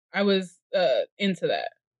 I was into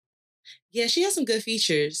that. Yeah, she has some good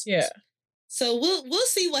features. Yeah. So we'll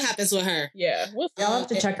see what happens with her. Yeah, we'll see. I'll have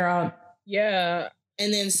to check her out. Yeah.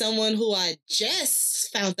 And then someone who I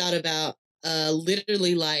just found out about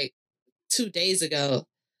literally like 2 days ago.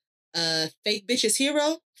 Fake Bitches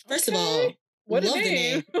Hero. First of all, what a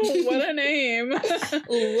name. What a name.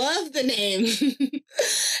 Love the name.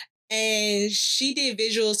 And she did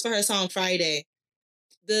visuals for her song Friday.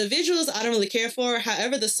 The visuals I don't really care for.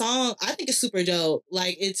 However, the song I think is super dope.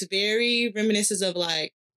 Like it's very reminiscent of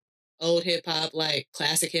like old hip hop, like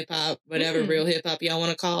classic hip hop, whatever real hip hop y'all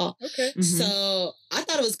want to call. Okay. Mm-hmm. So I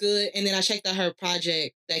thought it was good. And then I checked out her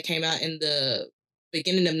project that came out in the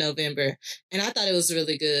beginning of November. And I thought it was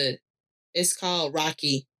really good. It's called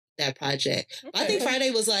Rocky, that project. Okay. I think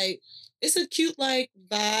Friday was like, it's a cute, like,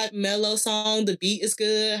 vibe, mellow song. The beat is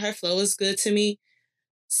good. Her flow is good to me.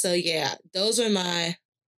 So, yeah, those are my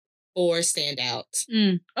or stand out.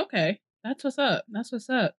 Okay. That's what's up. That's what's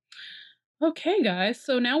up. Okay, guys.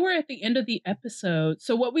 So now we're at the end of the episode.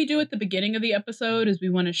 So what we do at the beginning of the episode is we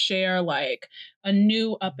want to share like a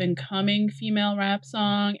new up and coming female rap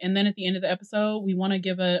song. And then at the end of the episode, we want to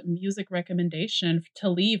give a music recommendation to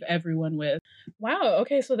leave everyone with. Wow.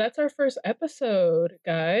 Okay. So that's our first episode,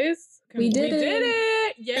 guys. We did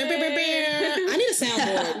it. Yay. I need a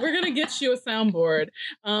soundboard. We're going to get you a soundboard.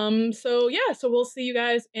 So we'll see you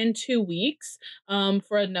guys in 2 weeks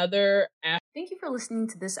for another. Thank you for listening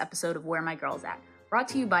to this episode of Where My Girl's At, brought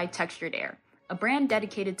to you by Textured Air, a brand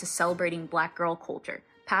dedicated to celebrating Black girl culture,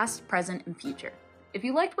 past, present, and future. If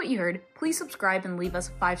you liked what you heard, please subscribe and leave us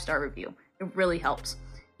a 5-star review. It really helps.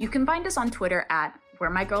 You can find us on Twitter at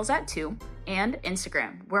WhereMyGirlsAt2 and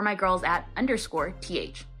Instagram,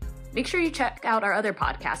 WhereMyGirlsAt_TH. Make sure you check out our other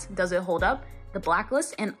podcasts, Does It Hold Up?, The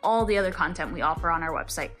Blacklist, and all the other content we offer on our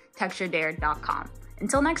website, texturedair.com.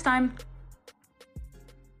 Until next time.